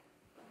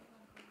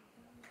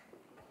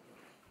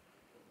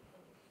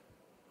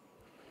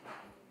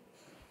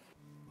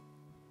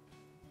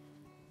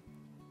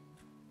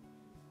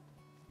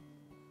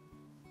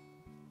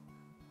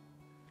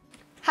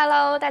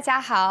Hello， 大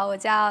家好，我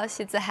叫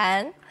许子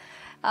涵，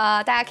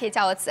大家可以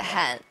叫我子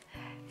涵，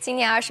今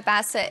年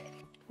28岁，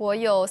我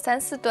有3、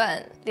4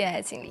段恋爱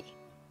经历。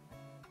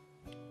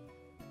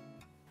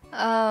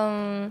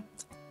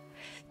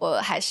我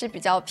还是比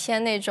较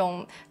偏那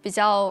种比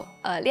较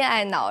恋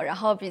爱脑，然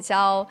后比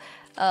较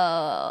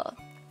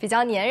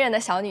粘人的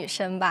小女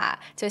生吧，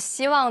就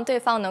希望对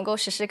方能够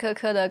时时刻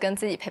刻的跟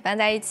自己陪伴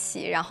在一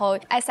起，然后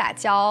爱撒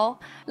娇、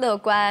乐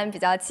观、比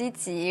较积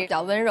极、比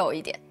较温柔一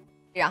点。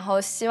然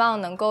后希望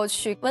能够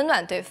去温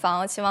暖对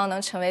方，希望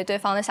能成为对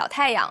方的小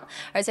太阳，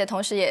而且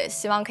同时也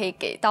希望可以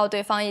给到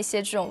对方一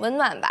些这种温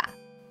暖吧。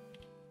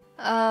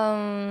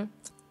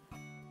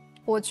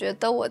我觉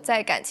得我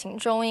在感情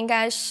中应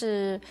该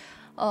是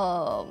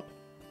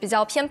比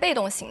较偏被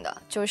动型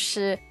的，就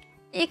是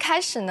一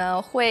开始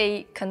呢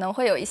可能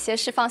会有一些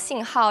释放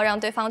信号，让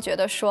对方觉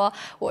得说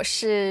我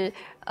是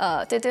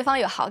对对方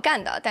有好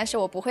感的，但是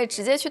我不会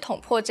直接去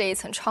捅破这一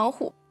层窗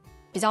户，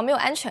比较没有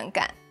安全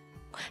感。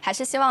还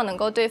是希望能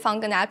够对方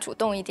更加主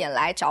动一点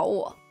来找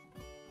我。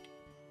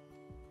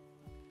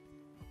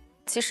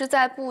其实，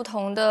在不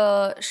同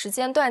的时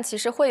间段，其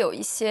实会有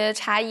一些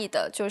差异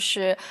的。就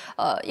是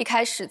一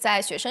开始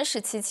在学生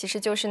时期，其实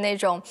就是那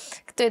种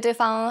对对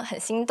方很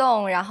心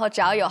动，然后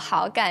只要有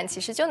好感，其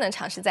实就能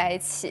尝试在一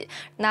起。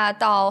那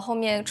到后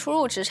面初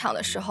入职场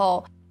的时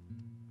候，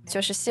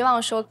就是希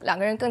望说两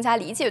个人更加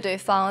理解对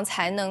方，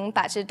才能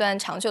把这段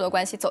长久的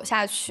关系走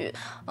下去。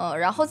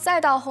然后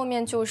再到后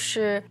面就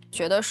是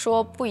觉得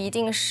说不一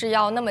定是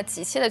要那么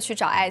急切的去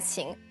找爱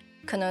情。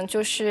可能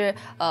就是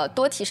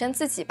多提升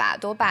自己吧，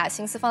多把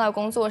心思放到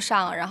工作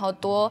上，然后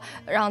多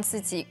让自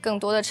己更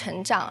多的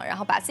成长，然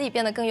后把自己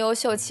变得更优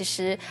秀，其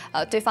实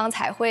对方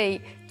才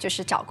会就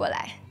是找过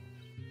来。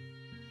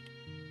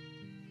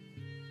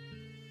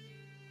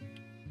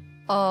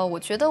我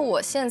觉得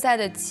我现在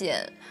的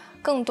茧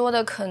更多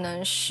的可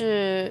能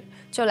是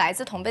就来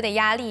自同辈的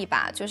压力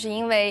吧，就是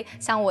因为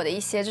像我的一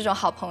些这种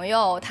好朋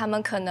友，他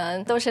们可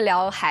能都是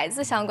聊孩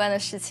子相关的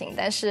事情，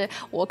但是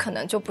我可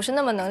能就不是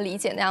那么能理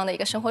解那样的一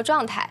个生活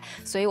状态，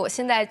所以我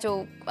现在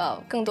就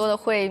更多的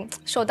会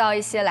受到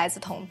一些来自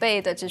同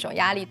辈的这种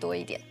压力多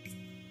一点。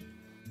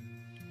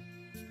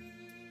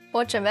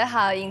我准备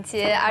好迎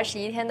接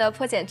21天的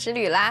破茧之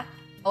旅啦！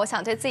我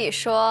想对自己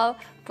说，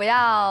不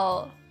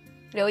要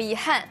留遗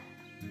憾，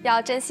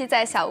要珍惜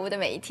在小屋的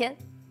每一天。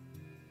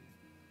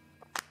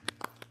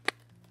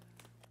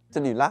这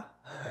里啦。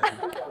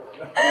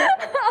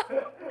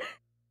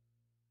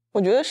我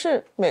觉得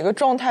是每个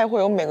状态会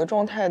有每个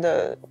状态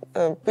的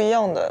不一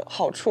样的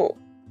好处，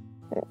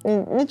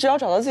你只要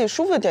找到自己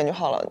舒服的点就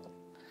好了，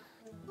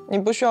你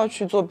不需要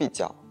去做比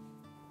较。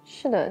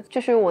是的，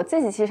就是我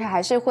自己其实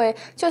还是会，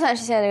就算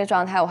是现在这个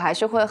状态，我还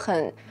是会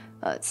很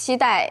期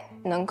待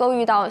能够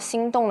遇到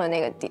心动的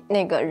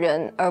那个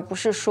人，而不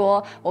是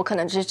说我可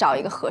能只是找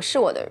一个合适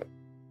我的人。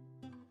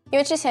因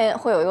为之前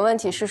会有一个问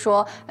题是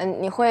说，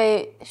你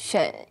会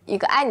选一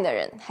个爱你的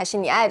人还是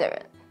你爱的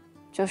人？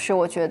就是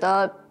我觉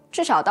得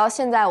至少到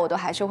现在，我都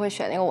还是会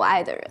选那个我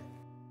爱的人。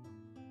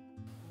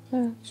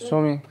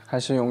说明还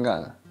是勇敢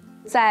的。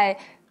在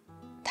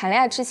谈恋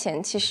爱之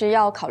前，其实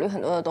要考虑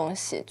很多的东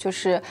西，就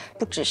是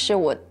不只是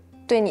我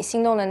对你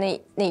心动的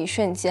那一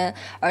瞬间，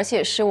而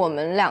且是我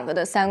们两个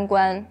的三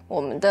观，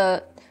我们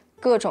的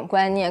各种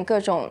观念、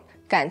各种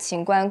感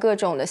情观、各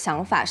种的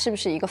想法是不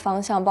是一个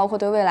方向，包括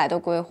对未来的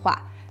规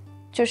划。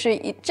就是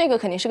这个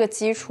肯定是个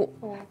基础，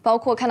包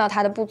括看到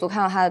他的不足，看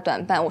到他的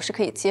短板，我是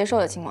可以接受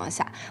的情况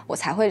下，我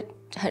才会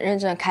很认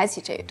真的开启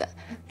这一段。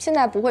现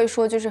在不会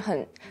说就是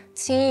很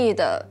轻易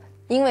的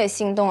因为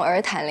心动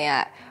而谈恋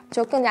爱，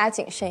就更加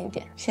谨慎一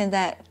点。现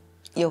在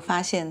有发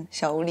现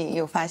小屋里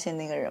有发现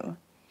那个人吗？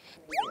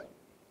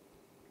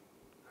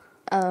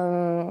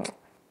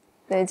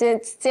对，今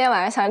天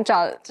晚上想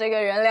找这个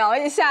人聊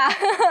一下。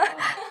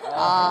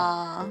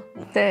啊，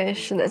对，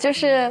是的，就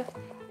是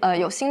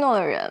有心动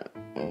的人。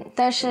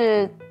但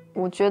是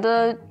我觉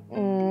得，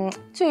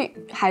就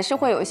还是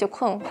会有一些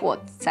困惑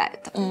在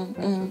的。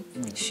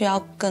需要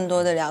更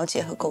多的了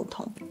解和沟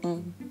通。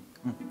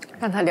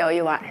让他聊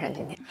一晚上，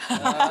今天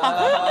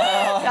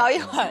聊一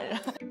晚上。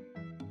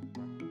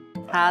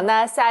好，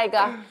那下一个。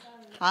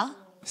好，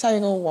下一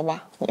个我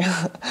吧。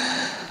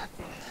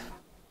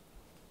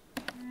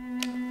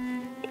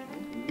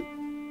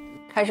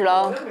开始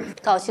喽，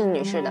高兴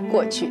女士的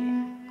过去。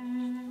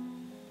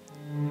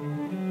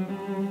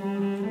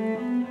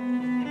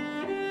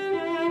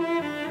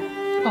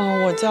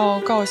我叫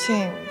高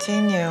兴，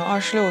今年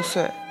26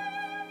岁。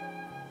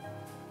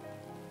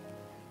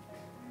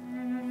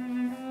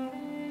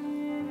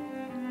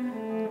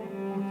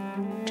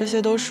这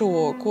些都是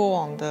我过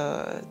往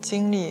的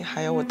经历，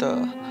还有我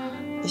的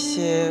一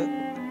些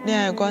恋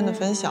爱观的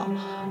分享。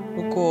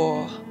如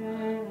果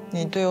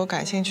你对我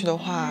感兴趣的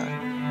话，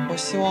我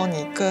希望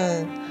你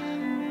更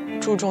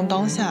注重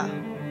当下，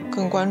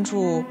更关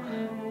注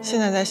现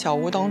在在小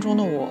屋当中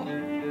的我，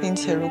并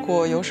且如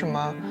果有什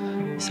么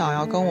想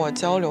要跟我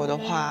交流的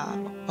话，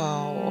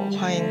我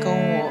欢迎跟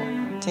我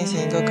进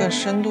行一个更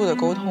深度的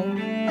沟通。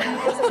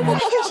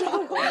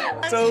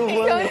征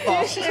婚了！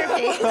视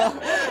频，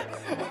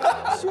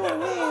救命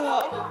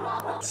啊！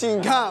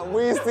请看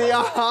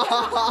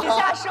VCR。以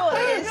下是我的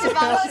联系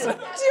方式。救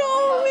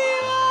命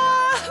啊！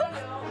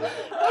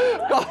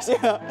高兴，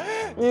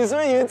你是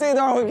不是以为这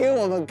段会给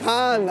我们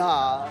看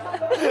呢？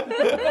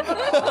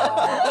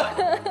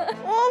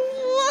我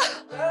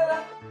不，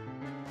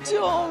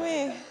救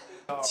命！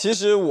其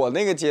实我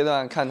那个阶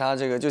段看他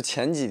这个，就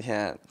前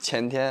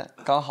天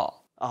刚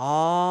好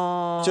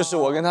哦，就是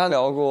我跟他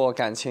聊过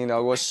感情，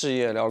聊过事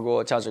业，聊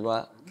过价值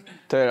观，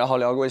对，然后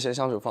聊过一些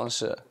相处方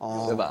式，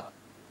对吧？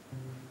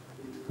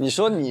你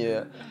说你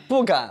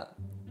不敢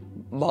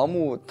盲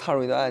目踏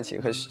入一段爱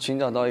情和寻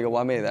找到一个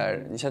完美的爱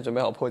人，你现在准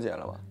备好破茧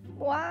了吗？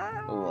哇！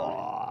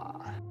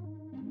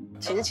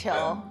直球。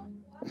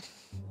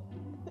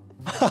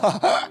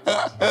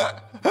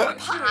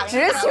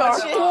直球，哇，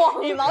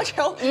羽毛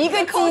球，一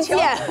个击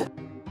剑。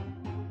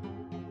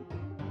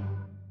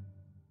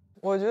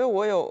我觉得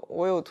我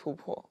有突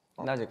破，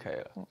那就可以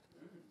了。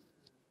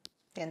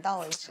点到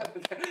为止。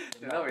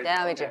点到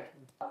为止。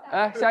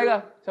哎，下一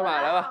个，小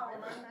马来吧。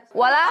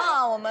我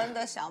了，我们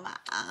的小马，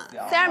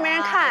虽然没人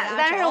看，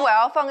但是我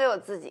要放给我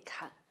自己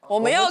看。我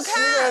们要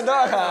看，都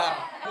要看，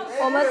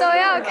我们都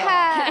要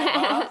看。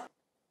好了，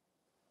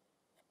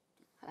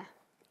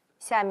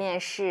下面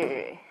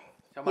是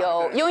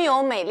拥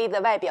有美丽的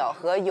外表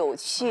和有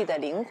趣的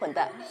灵魂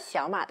的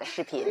小马的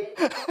视频。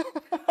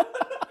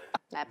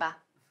来吧，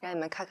让你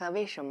们看看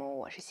为什么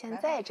我是现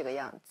在这个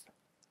样子。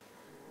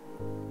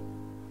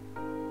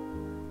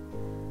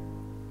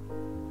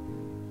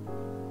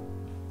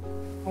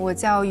我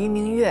叫于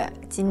明月，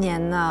今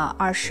年呢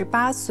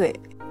28岁。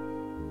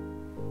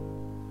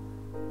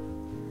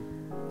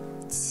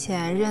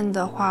前任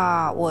的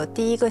话，我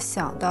第一个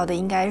想到的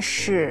应该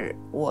是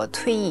我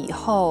退役以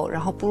后，然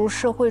后步入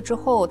社会之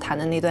后谈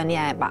的那段恋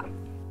爱吧，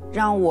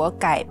让我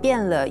改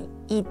变了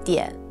一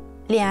点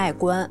恋爱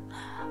观，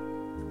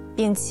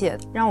并且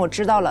让我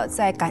知道了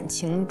在感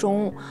情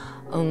中，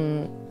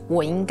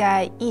我应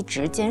该一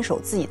直坚守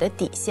自己的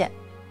底线。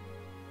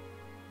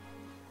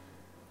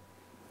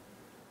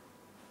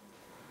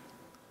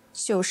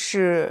就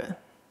是，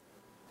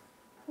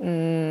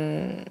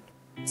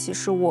其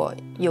实我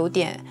有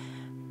点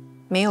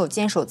没有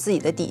坚守自己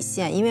的底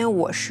线，因为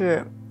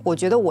我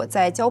觉得我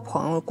在交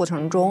朋友的过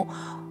程中，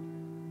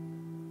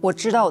我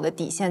知道我的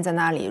底线在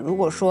哪里。如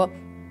果说，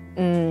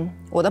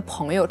我的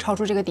朋友超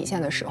出这个底线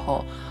的时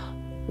候，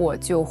我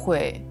就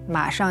会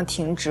马上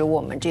停止我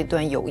们这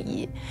段友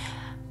谊。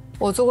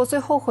我做过最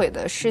后悔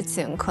的事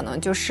情，可能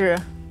就是，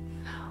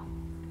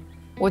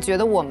我觉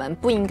得我们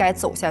不应该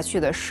走下去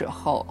的时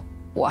候。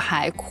我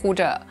还哭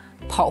着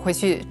跑回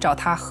去找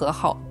他和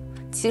好。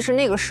其实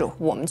那个时候，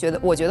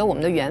我觉得我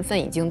们的缘分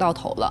已经到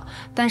头了，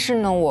但是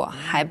呢，我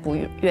还不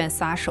愿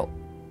撒手。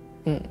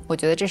我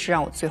觉得这是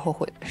让我最后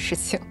悔的事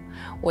情。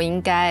我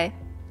应该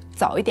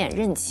早一点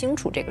认清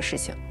楚这个事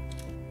情。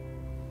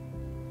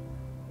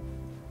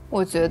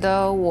我觉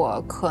得我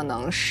可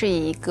能是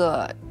一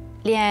个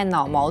恋爱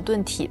脑矛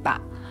盾体吧。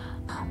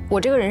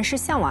我这个人是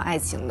向往爱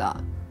情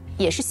的，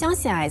也是相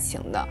信爱情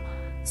的，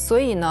所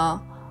以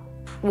呢，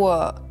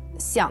我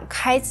想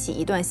开启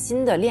一段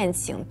新的恋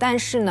情，但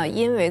是呢，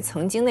因为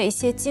曾经的一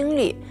些经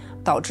历，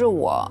导致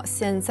我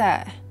现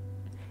在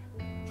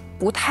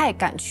不太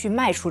敢去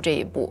迈出这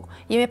一步，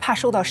因为怕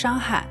受到伤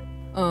害。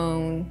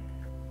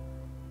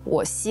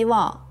我希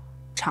望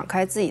敞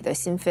开自己的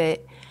心扉，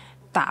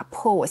打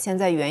破我现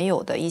在原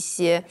有的一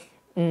些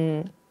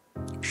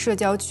社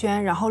交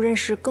圈，然后认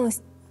识更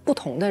不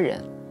同的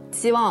人。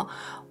希望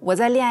我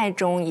在恋爱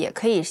中也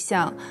可以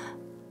像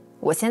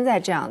我现在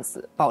这样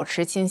子保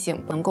持清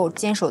醒，能够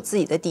坚守自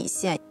己的底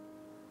线。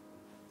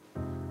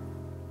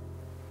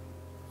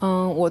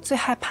我最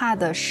害怕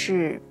的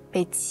是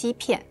被欺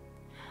骗。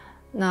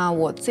那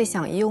我最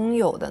想拥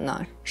有的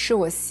呢，是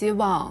我希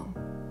望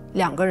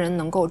两个人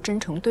能够真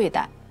诚对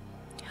待。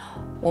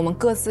我们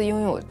各自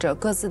拥有着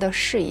各自的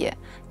事业，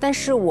但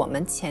是我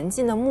们前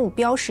进的目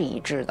标是一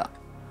致的，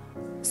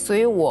所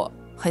以我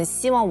很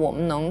希望我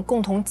们能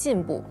共同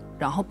进步，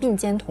然后并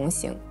肩同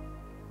行。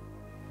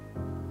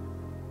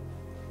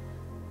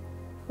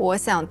我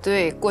想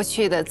对过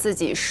去的自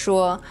己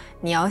说，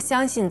你要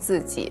相信自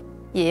己，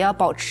也要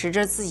保持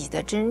着自己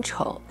的真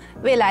诚。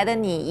未来的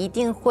你一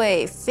定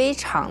会非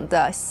常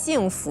的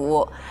幸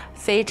福，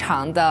非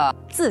常的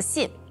自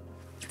信。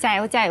加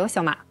油加油，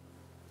小马！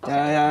加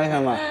油加油，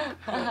小马！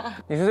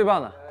你是最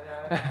棒的。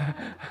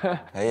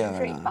可以啊，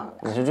班长，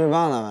你是最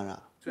棒的，班长。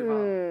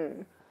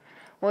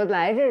我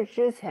来这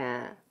之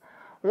前，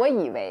我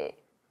以为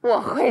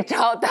我会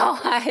找到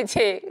爱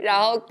情，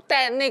然后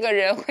那个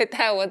人会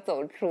带我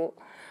走出。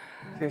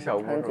这个小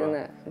屋真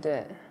的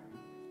对，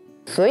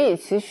所以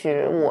其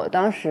实我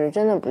当时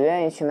真的不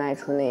愿意去迈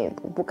出那一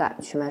步，不敢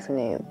去迈出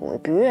那一步，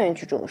不愿意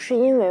去走，是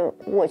因为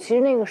我其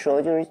实那个时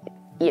候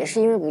也是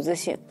因为不自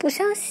信，不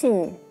相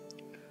信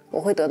我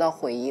会得到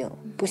回应，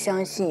不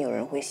相信有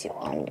人会喜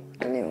欢我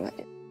的那种感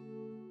觉。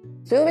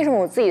所以为什么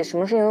我自己什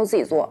么事情都自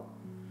己做，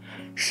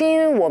是因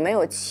为我没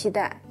有期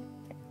待，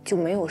就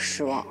没有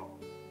失望。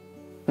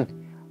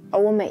而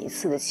我每一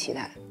次的期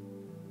待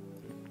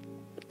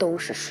都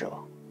是失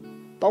望。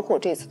包括我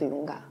这次的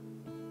勇敢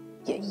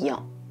也一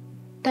样，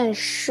但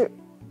是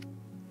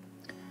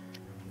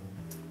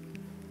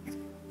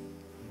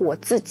我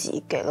自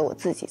己给了我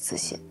自己自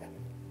信，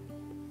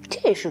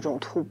这也是种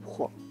突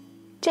破，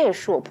这也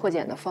是我破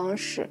茧的方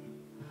式。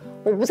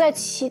我不再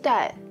期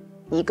待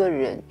一个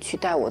人去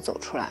带我走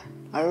出来，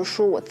而是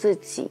说我自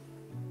己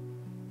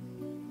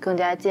更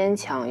加坚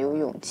强，有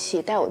勇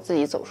气带我自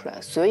己走出来。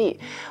所以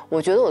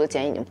我觉得我的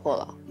茧已经破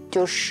了，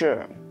就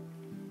是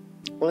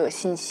我有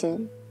信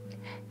心，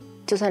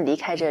就算离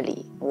开这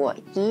里，我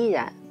依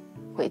然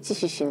会继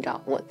续寻找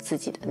我自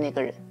己的那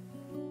个人。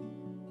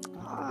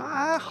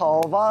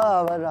好棒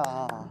啊，班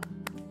长！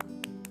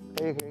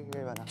可以，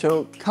班长。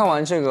就看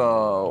完这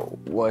个，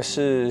我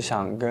是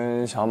想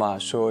跟小马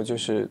说，就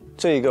是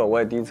这一个我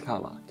也第一次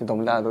看嘛，就我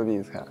们大家都第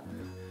一次看。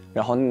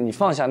然后你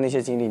放下那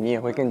些经历，你也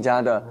会更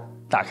加的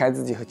打开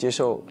自己和接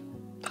受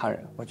他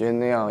人。我觉得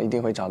那样一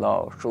定会找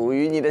到属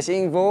于你的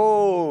幸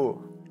福。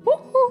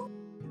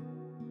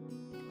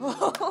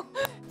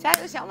加加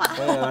油，小马。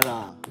可以，班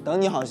长，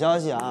等你好消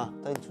息啊！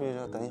等你出去之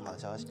后，等你好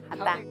消息。好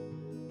的。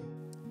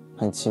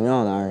很奇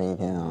妙的21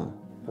天啊。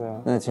对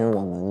啊。那其实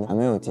我们还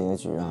没有结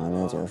局啊，还没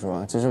有结束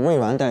啊，这是未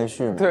完待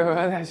续嘛。对，未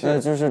完待续。那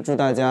就是祝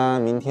大家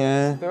明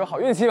天都有好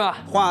运气吧，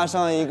画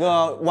上一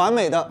个完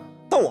美的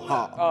逗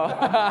号。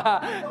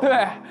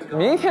对，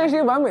明天是一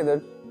个完美的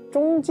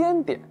中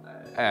间点。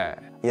哎，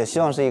也希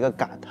望是一个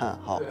感叹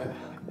号。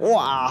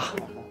哇，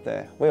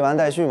对，未完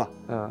待续嘛。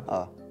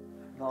那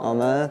我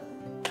们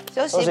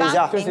休息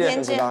吧，明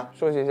天见。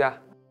休息一下。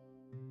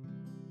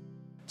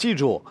记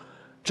住，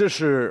这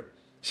是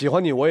喜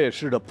欢你我也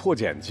是的破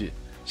茧季。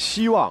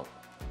希望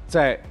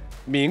在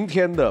明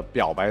天的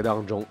表白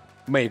当中，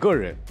每个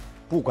人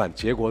不管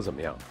结果怎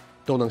么样，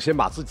都能先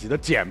把自己的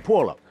茧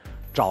破了，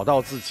找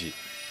到自己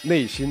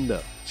内心的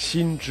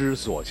心之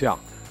所向。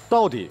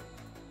到底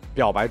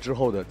表白之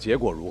后的结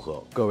果如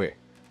何？各位，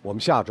我们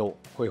下周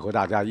会和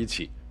大家一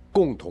起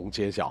共同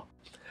揭晓。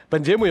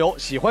本节目由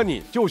喜欢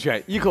你就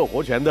选伊克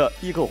活泉的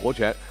伊克活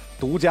泉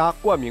独家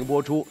冠名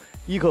播出，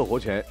伊克活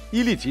泉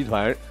伊利集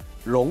团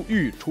荣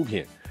誉出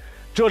品。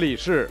这里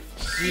是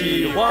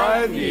喜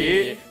欢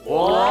你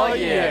我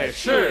也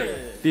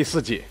是第4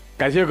季，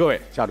感谢各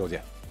位，下周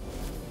见。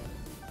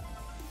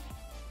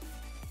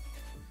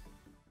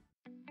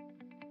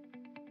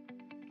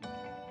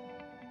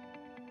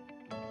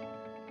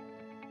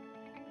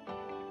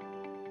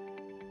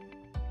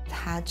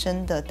它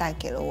真的带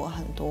给了我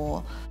很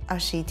多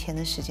，21天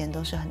的时间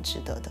都是很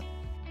值得的。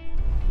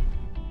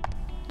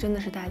真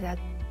的是大家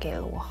给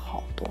了我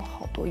好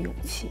多勇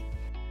气。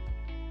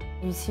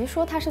与其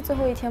说它是最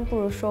后一天，不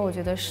如说我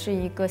觉得是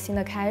一个新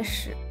的开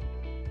始。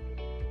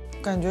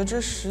感觉这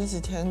10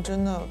几天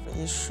真的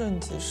一瞬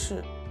即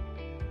逝。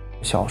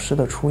小狮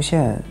的出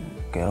现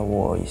给了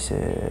我一些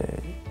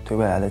对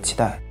未来的期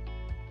待。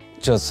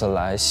这次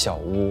来小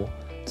屋，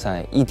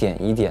在一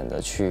点一点的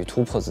去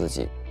突破自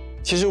己。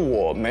其实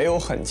我没有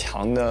很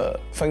强的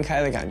分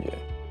开的感觉，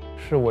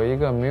是我一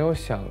个没有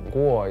想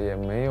过也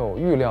没有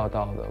预料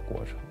到的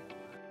过程。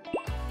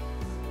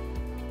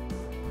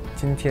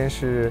今天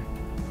是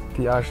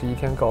第21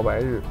天告白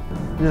日，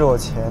日落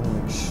前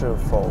你是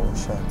否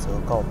选择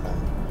告白？